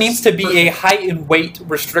 Maybe there needs to be a height and weight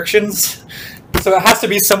restrictions. So it has to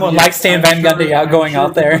be someone like Stan Van Gundy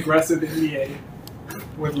out there. Aggressive NBA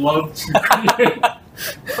would love to create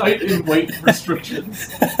height and weight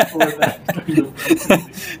restrictions for that kind of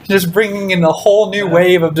just bringing in a whole new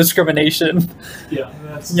wave of discrimination. Yeah,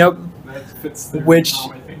 that fits their I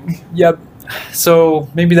think. Yep. So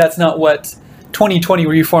maybe that's not what 2020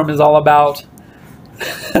 reform is all about.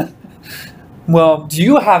 Well, do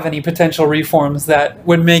you have any potential reforms that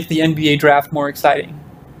would make the NBA draft more exciting?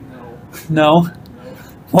 No?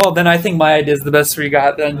 Well, then I think my idea is the best we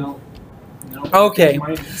got then. No. Okay.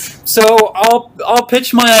 So I'll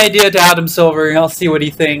pitch my idea to Adam Silver and I'll see what he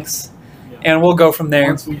thinks. Yeah. And we'll go from there.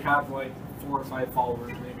 Once we have like 4 or 5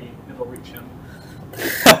 followers, maybe it'll reach him.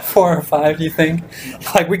 4 or 5, you think? No.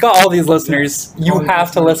 Like, we got all these listeners. Yeah, you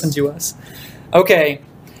have to listen to us. Okay.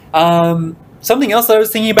 Something else that I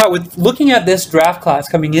was thinking about with looking at this draft class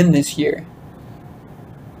coming in this year.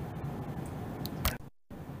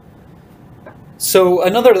 So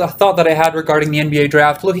another thought that I had regarding the NBA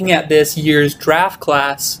draft, looking at this year's draft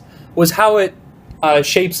class, was how it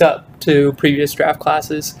shapes up to previous draft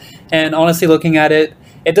classes. And honestly, looking at it,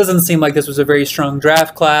 it doesn't seem like this was a very strong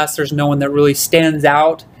draft class. There's no one that really stands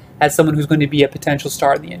out as someone who's going to be a potential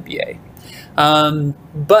star in the NBA.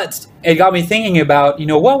 But it got me thinking about,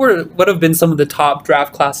 what have been some of the top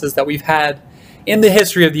draft classes that we've had in the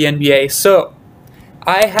history of the NBA. So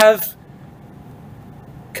I have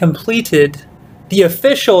completed the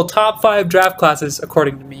official top 5 draft classes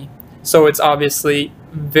according to me. So it's obviously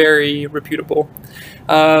very reputable.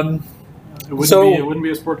 It wouldn't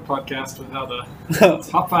be a sports podcast without a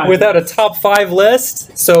top 5. Without a top 5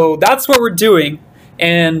 list. So that's what we're doing.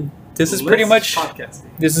 And this is pretty much what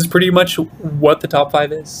the top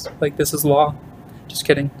 5 is. Like, this is law. Just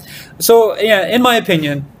kidding. So yeah, in my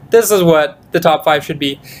opinion, this is what the top 5 should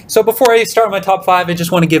be. So before I start my top 5, I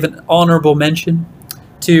just want to give an honorable mention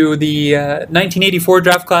to the 1984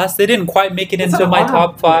 draft class. They didn't quite make it into my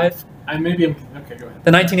top 5. Okay, go ahead.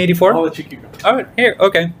 The 1984? I'll let you keep going. All right, here,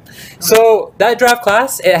 okay. So that draft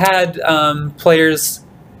class, it had players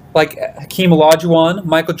like Hakeem Olajuwon,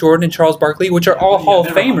 Michael Jordan, and Charles Barkley, which are all Hall of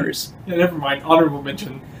Famers. Yeah, never mind. Honorable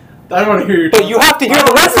mention. I don't want to hear your But you have to hear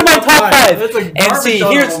the rest of my top 5. That's a and see,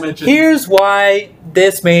 here's why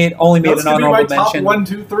this only made an honorable mention. That's top 1,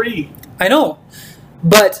 2, 3. I know,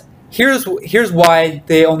 but here's why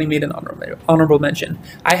they only made an honorable mention.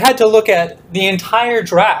 I had to look at the entire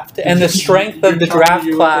draft and the strength of the draft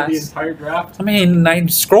class. The entire draft? I mean, I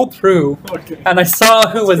scrolled through and I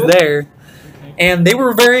saw who was there, and they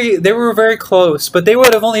were very close, but they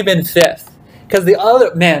would have only been 5th because the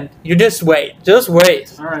other man, you just wait, All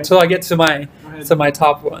right. until I get to my Go ahead.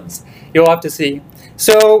 top ones. You'll have to see.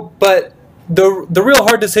 So, but the real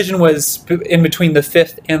hard decision was in between the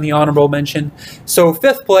 5th and the honorable mention. So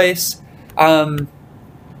 5th place, I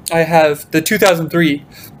have the 2003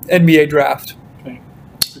 NBA draft, Okay.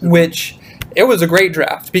 which it was a great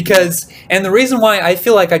draft because, and the reason why I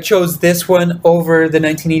feel like I chose this one over the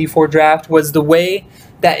 1984 draft was the way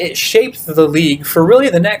that it shaped the league for really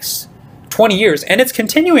the next 20 years, and it's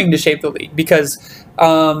continuing to shape the league because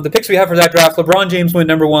the picks we have for that draft: LeBron James went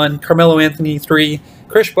number 1, Carmelo Anthony 3,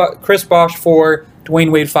 Chris Bosh 4, Dwayne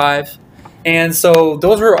Wade 5, and so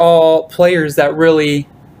those were all players that really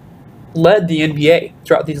led the NBA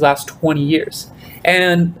throughout these last 20 years.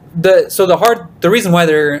 And the reason why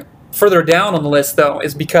they're further down on the list though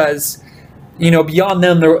is because beyond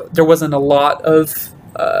them there wasn't a lot of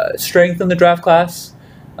strength in the draft class.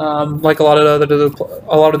 Like a lot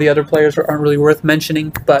of the other players aren't really worth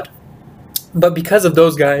mentioning, but because of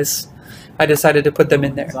those guys, I decided to put them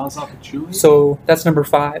in there. Zaza Pachulia? So that's number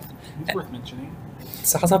 5. He's worth mentioning.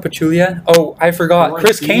 Zaza Pachulia. Oh, I forgot.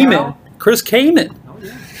 Chris Kaman. Chris Kaman. Oh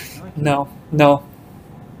yeah. I like No.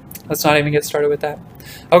 Let's not even get started with that.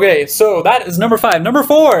 Okay, so that is number 5. Number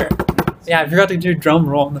 4. Yeah, I forgot to do drum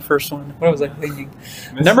roll on the first one. What was I thinking?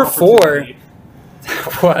 Missed Number 4 opportunity.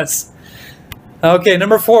 was... Okay,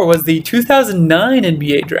 number 4 was the 2009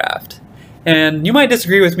 NBA draft. And you might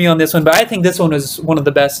disagree with me on this one, but I think this one was one of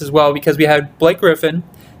the best as well because we had Blake Griffin,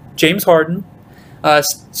 James Harden,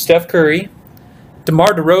 Steph Curry,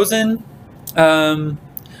 DeMar DeRozan, and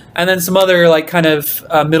then some other kind of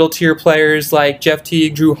middle tier players like Jeff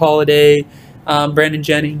Teague, Drew Holiday, Brandon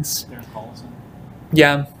Jennings. Darren Collison.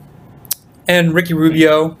 Yeah. And Ricky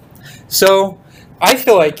Rubio. So I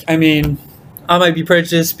feel like, I might be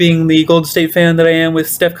prejudiced being the Golden State fan that I am with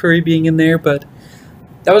Steph Curry being in there, but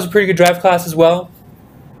that was a pretty good draft class as well.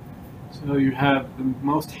 So you have the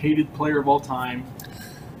most hated player of all time,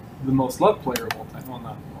 the most loved player of all time. Well,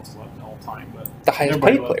 not the most loved of all time, but The highest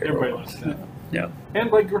everybody paid loved- player. Everybody loves that. Yeah. And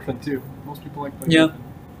Blake Griffin too. Most people like Blake Yeah. Griffin.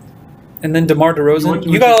 And then DeMar DeRozan. What-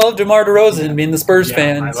 You gotta love DeMar DeRozan being the Spurs Yeah,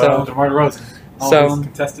 fan. I So love DeMar DeRozan. All So- his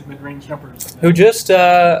contested mid-range jumpers. who just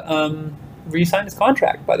re-signed his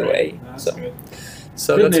contract, by the way. That's So good.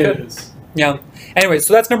 so Good that's good. news. Yeah. Anyway,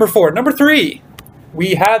 so that's number 4. Number 3,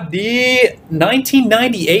 we had the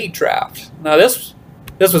 1998 draft. Now this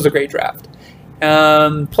was a great draft.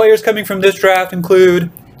 Players coming from this draft include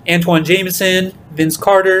Antoine Jameson, Vince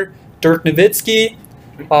Carter, Dirk Nowitzki,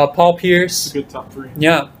 Paul It's Pierce. a good top 3.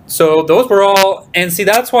 Yeah. So those were all, and see,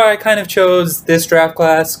 that's why I kind of chose this draft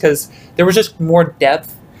class because there was just more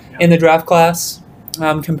depth in the draft class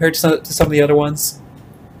compared to some of the other ones.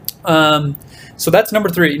 So that's number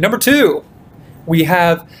 3. Number 2, we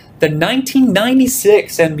have the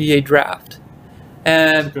 1996 NBA draft,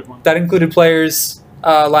 That's a and good one. that included players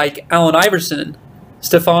like Allen Iverson,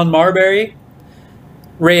 Stephon Marbury,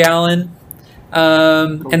 Ray Allen,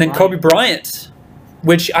 and then Kobe Bryant,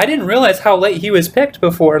 which I didn't realize how late he was picked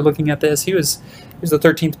before looking at this. He was the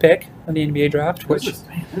 13th pick of the NBA draft, which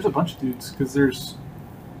There's a bunch of dudes because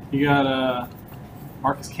you got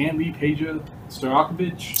Marcus Camby, Peja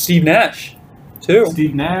Stojakovic, Steve Nash, too.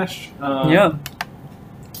 Steve Nash, Yeah.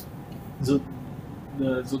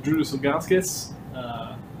 Zildrudas Ilgauskas,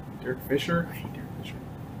 Derek Fisher. I hate Derek Fisher.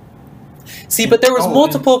 See, but there was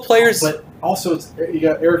multiple players. But also, you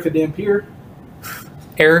got Erica Dampier.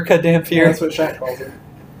 Erica Yeah, Dampier. that's what Shaq calls her.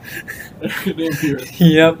 Erica Dampier.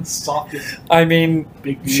 Yep. Softest I mean,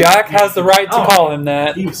 big dude. Shaq has the right to Oh, call him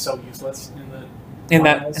that He was so useless in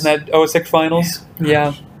that finals. 06 finals. Yeah.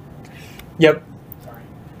 Gosh. Yep. Sorry.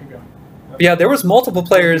 Keep going. Yeah, there was multiple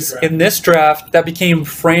players draft. in this draft that became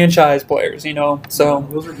franchise players, So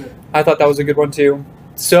Those are good. I thought that was a good one too.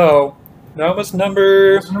 So that was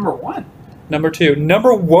number Those are number 1. 2.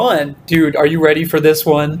 Number 1, dude, are you ready for this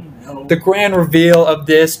one? No. The grand reveal of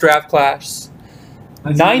this draft class.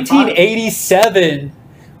 1987.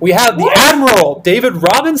 We have the What? Admiral, David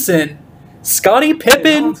Robinson, Scottie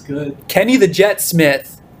Pippen, That's good. Kenny the Jet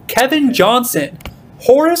Smith, Kevin Johnson,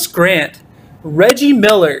 Horace Grant, Reggie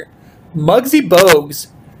Miller, Muggsy Bogues,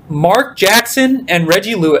 Mark Jackson, and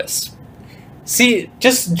Reggie Lewis. See,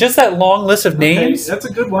 just that long list of names. Okay, that's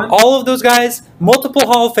a good one. All of those guys, multiple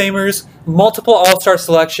Hall of Famers, multiple All-Star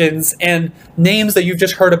selections, and names that you've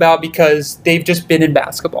just heard about because they've just been in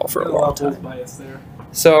basketball for a long time. Bias there.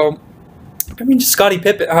 So, just Scottie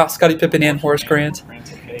Pippen and Horace Grant.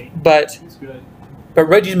 Grant's okay. But He's good.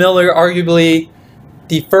 Reggie Miller, arguably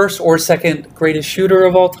the first or second greatest shooter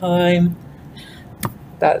of all time.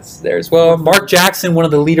 That's there as well. Mark Jackson, one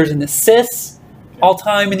of the leaders in assists all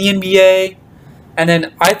time in the NBA. And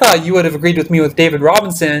then I thought you would have agreed with me with David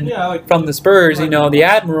Robinson from the Spurs, you know, the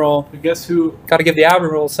Admiral. But guess who? Got to give the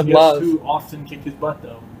Admiral some love. Guess who often kicked his butt,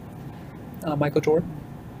 though? Michael Jordan.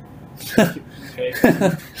 Okay.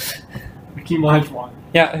 Hakeem Olajuwon.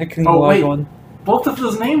 Yeah, Hakeem Olajuwon. Both of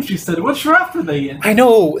those names you said, what draft were they in? I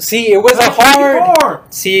know. See, it was a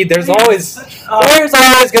hard. See, there's always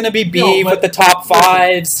going to be beef with the top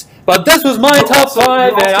fives. But this was my top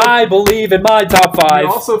five, and I believe in my top five.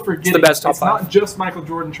 You're also forgetting it's the best top five. It's not just Michael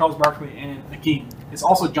Jordan, Charles Barkley, and Hakeem. It's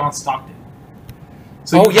also John Stockton.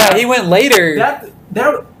 So he went later.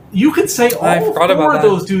 That you could say all four of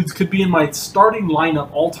those dudes could be in my starting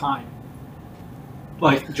lineup all time.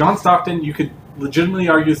 Like John Stockton, you could legitimately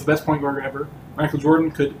argue is the best point guard ever. Michael Jordan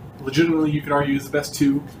you could argue is the best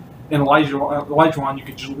two, and Olajuwon you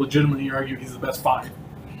could legitimately argue he's the best five.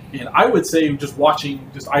 And I would say just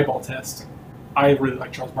eyeball test, I really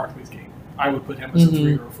like Charles Barkley's game. I would put him as a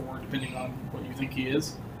 3 or a 4, depending on what you think he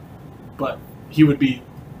is. But he would be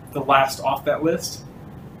the last off that list.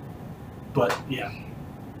 But yeah,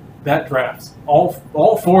 that draft, all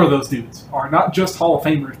four of those dudes are not just Hall of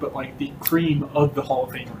Famers, but like the cream of the Hall of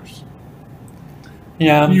Famers.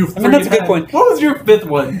 Yeah, that's a good point. What was your fifth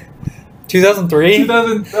one? 2003?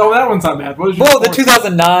 Oh, that one's not bad. What was your the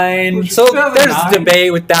 2009. So 2009? There's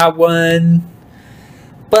debate with that one.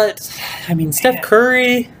 But, I mean, Steph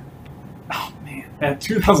Curry. Oh, man. That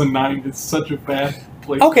 2009 is such a bad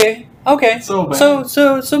place. Okay. So bad.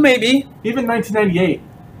 So maybe. Even 1998.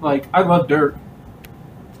 Like, I love Dirk.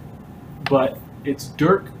 But it's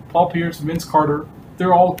Dirk, Paul Pierce, Vince Carter.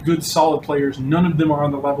 They're all good, solid players. None of them are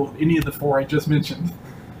on the level of any of the four I just mentioned.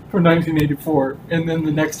 For 1984, and then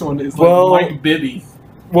the next one is Mike Bibby.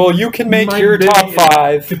 Well, you can make your top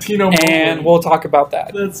five, and we'll talk about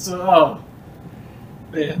that. That's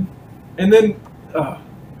man, and then man.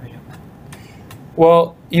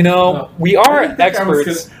 Well, you know, we are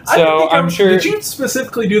experts, so I'm sure. Did you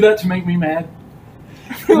specifically do that to make me mad?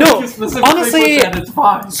 No, honestly,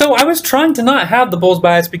 so I was trying to not have the Bulls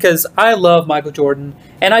bias because I love Michael Jordan,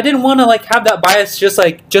 and I didn't want to have that bias just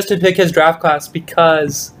to pick his draft class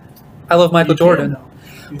because I love Michael Jordan.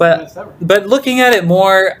 But looking at it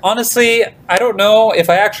more, honestly, I don't know if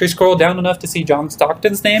I actually scrolled down enough to see John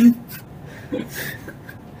Stockton's name.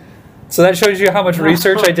 So that shows you how much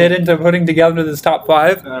research I did into putting together this top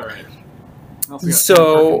five. All right.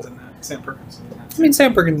 So Sam Perkins in that. I mean,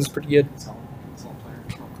 Sam Perkins is pretty good. Solid player.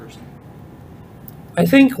 I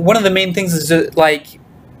think one of the main things is that,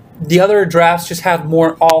 the other drafts just had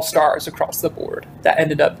more all-stars across the board that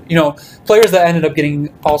ended up, players that ended up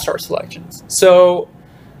getting all-star selections. So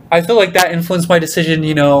I feel like that influenced my decision,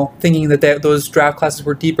 thinking that those draft classes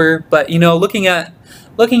were deeper. But, looking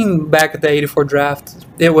back at the 84 draft,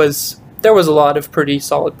 there was a lot of pretty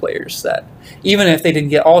solid players that, even if they didn't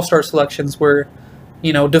get all-star selections, were,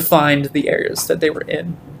 defined the areas that they were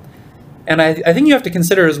in. And I think you have to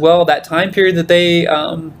consider as well that time period that they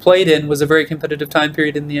played in was a very competitive time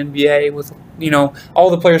period in the NBA with,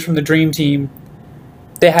 all the players from the Dream Team.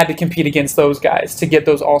 They had to compete against those guys to get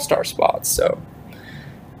those all-star spots. So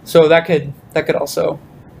that could also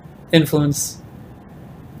influence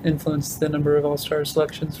the number of all-star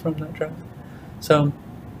selections from that draft. So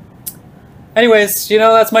anyways,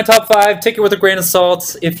 that's my top five. Take it with a grain of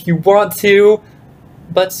salt if you want to.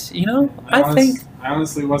 But, I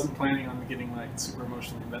honestly wasn't planning on getting super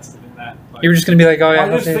emotionally invested in that. You were just going to be like, oh yeah, I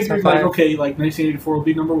just figured 1984 will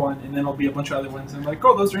be number one, and then there'll be a bunch of other ones, and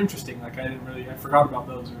oh, those are interesting. I forgot about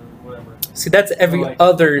those or whatever. See, that's every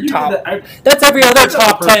other top. That's every other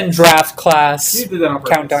top 10 draft class. You did that on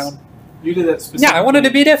purpose. Countdown. You did that specifically. Yeah, I wanted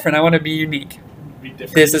to be different. I want to be unique.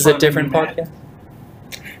 This is a different podcast.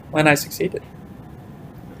 When I succeeded.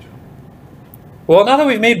 Well, now that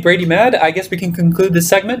we've made Brady mad, I guess we can conclude this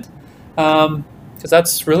segment. Because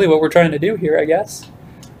that's really what we're trying to do here, I guess.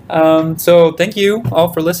 So thank you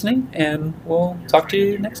all for listening, and we'll talk to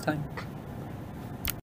you next time.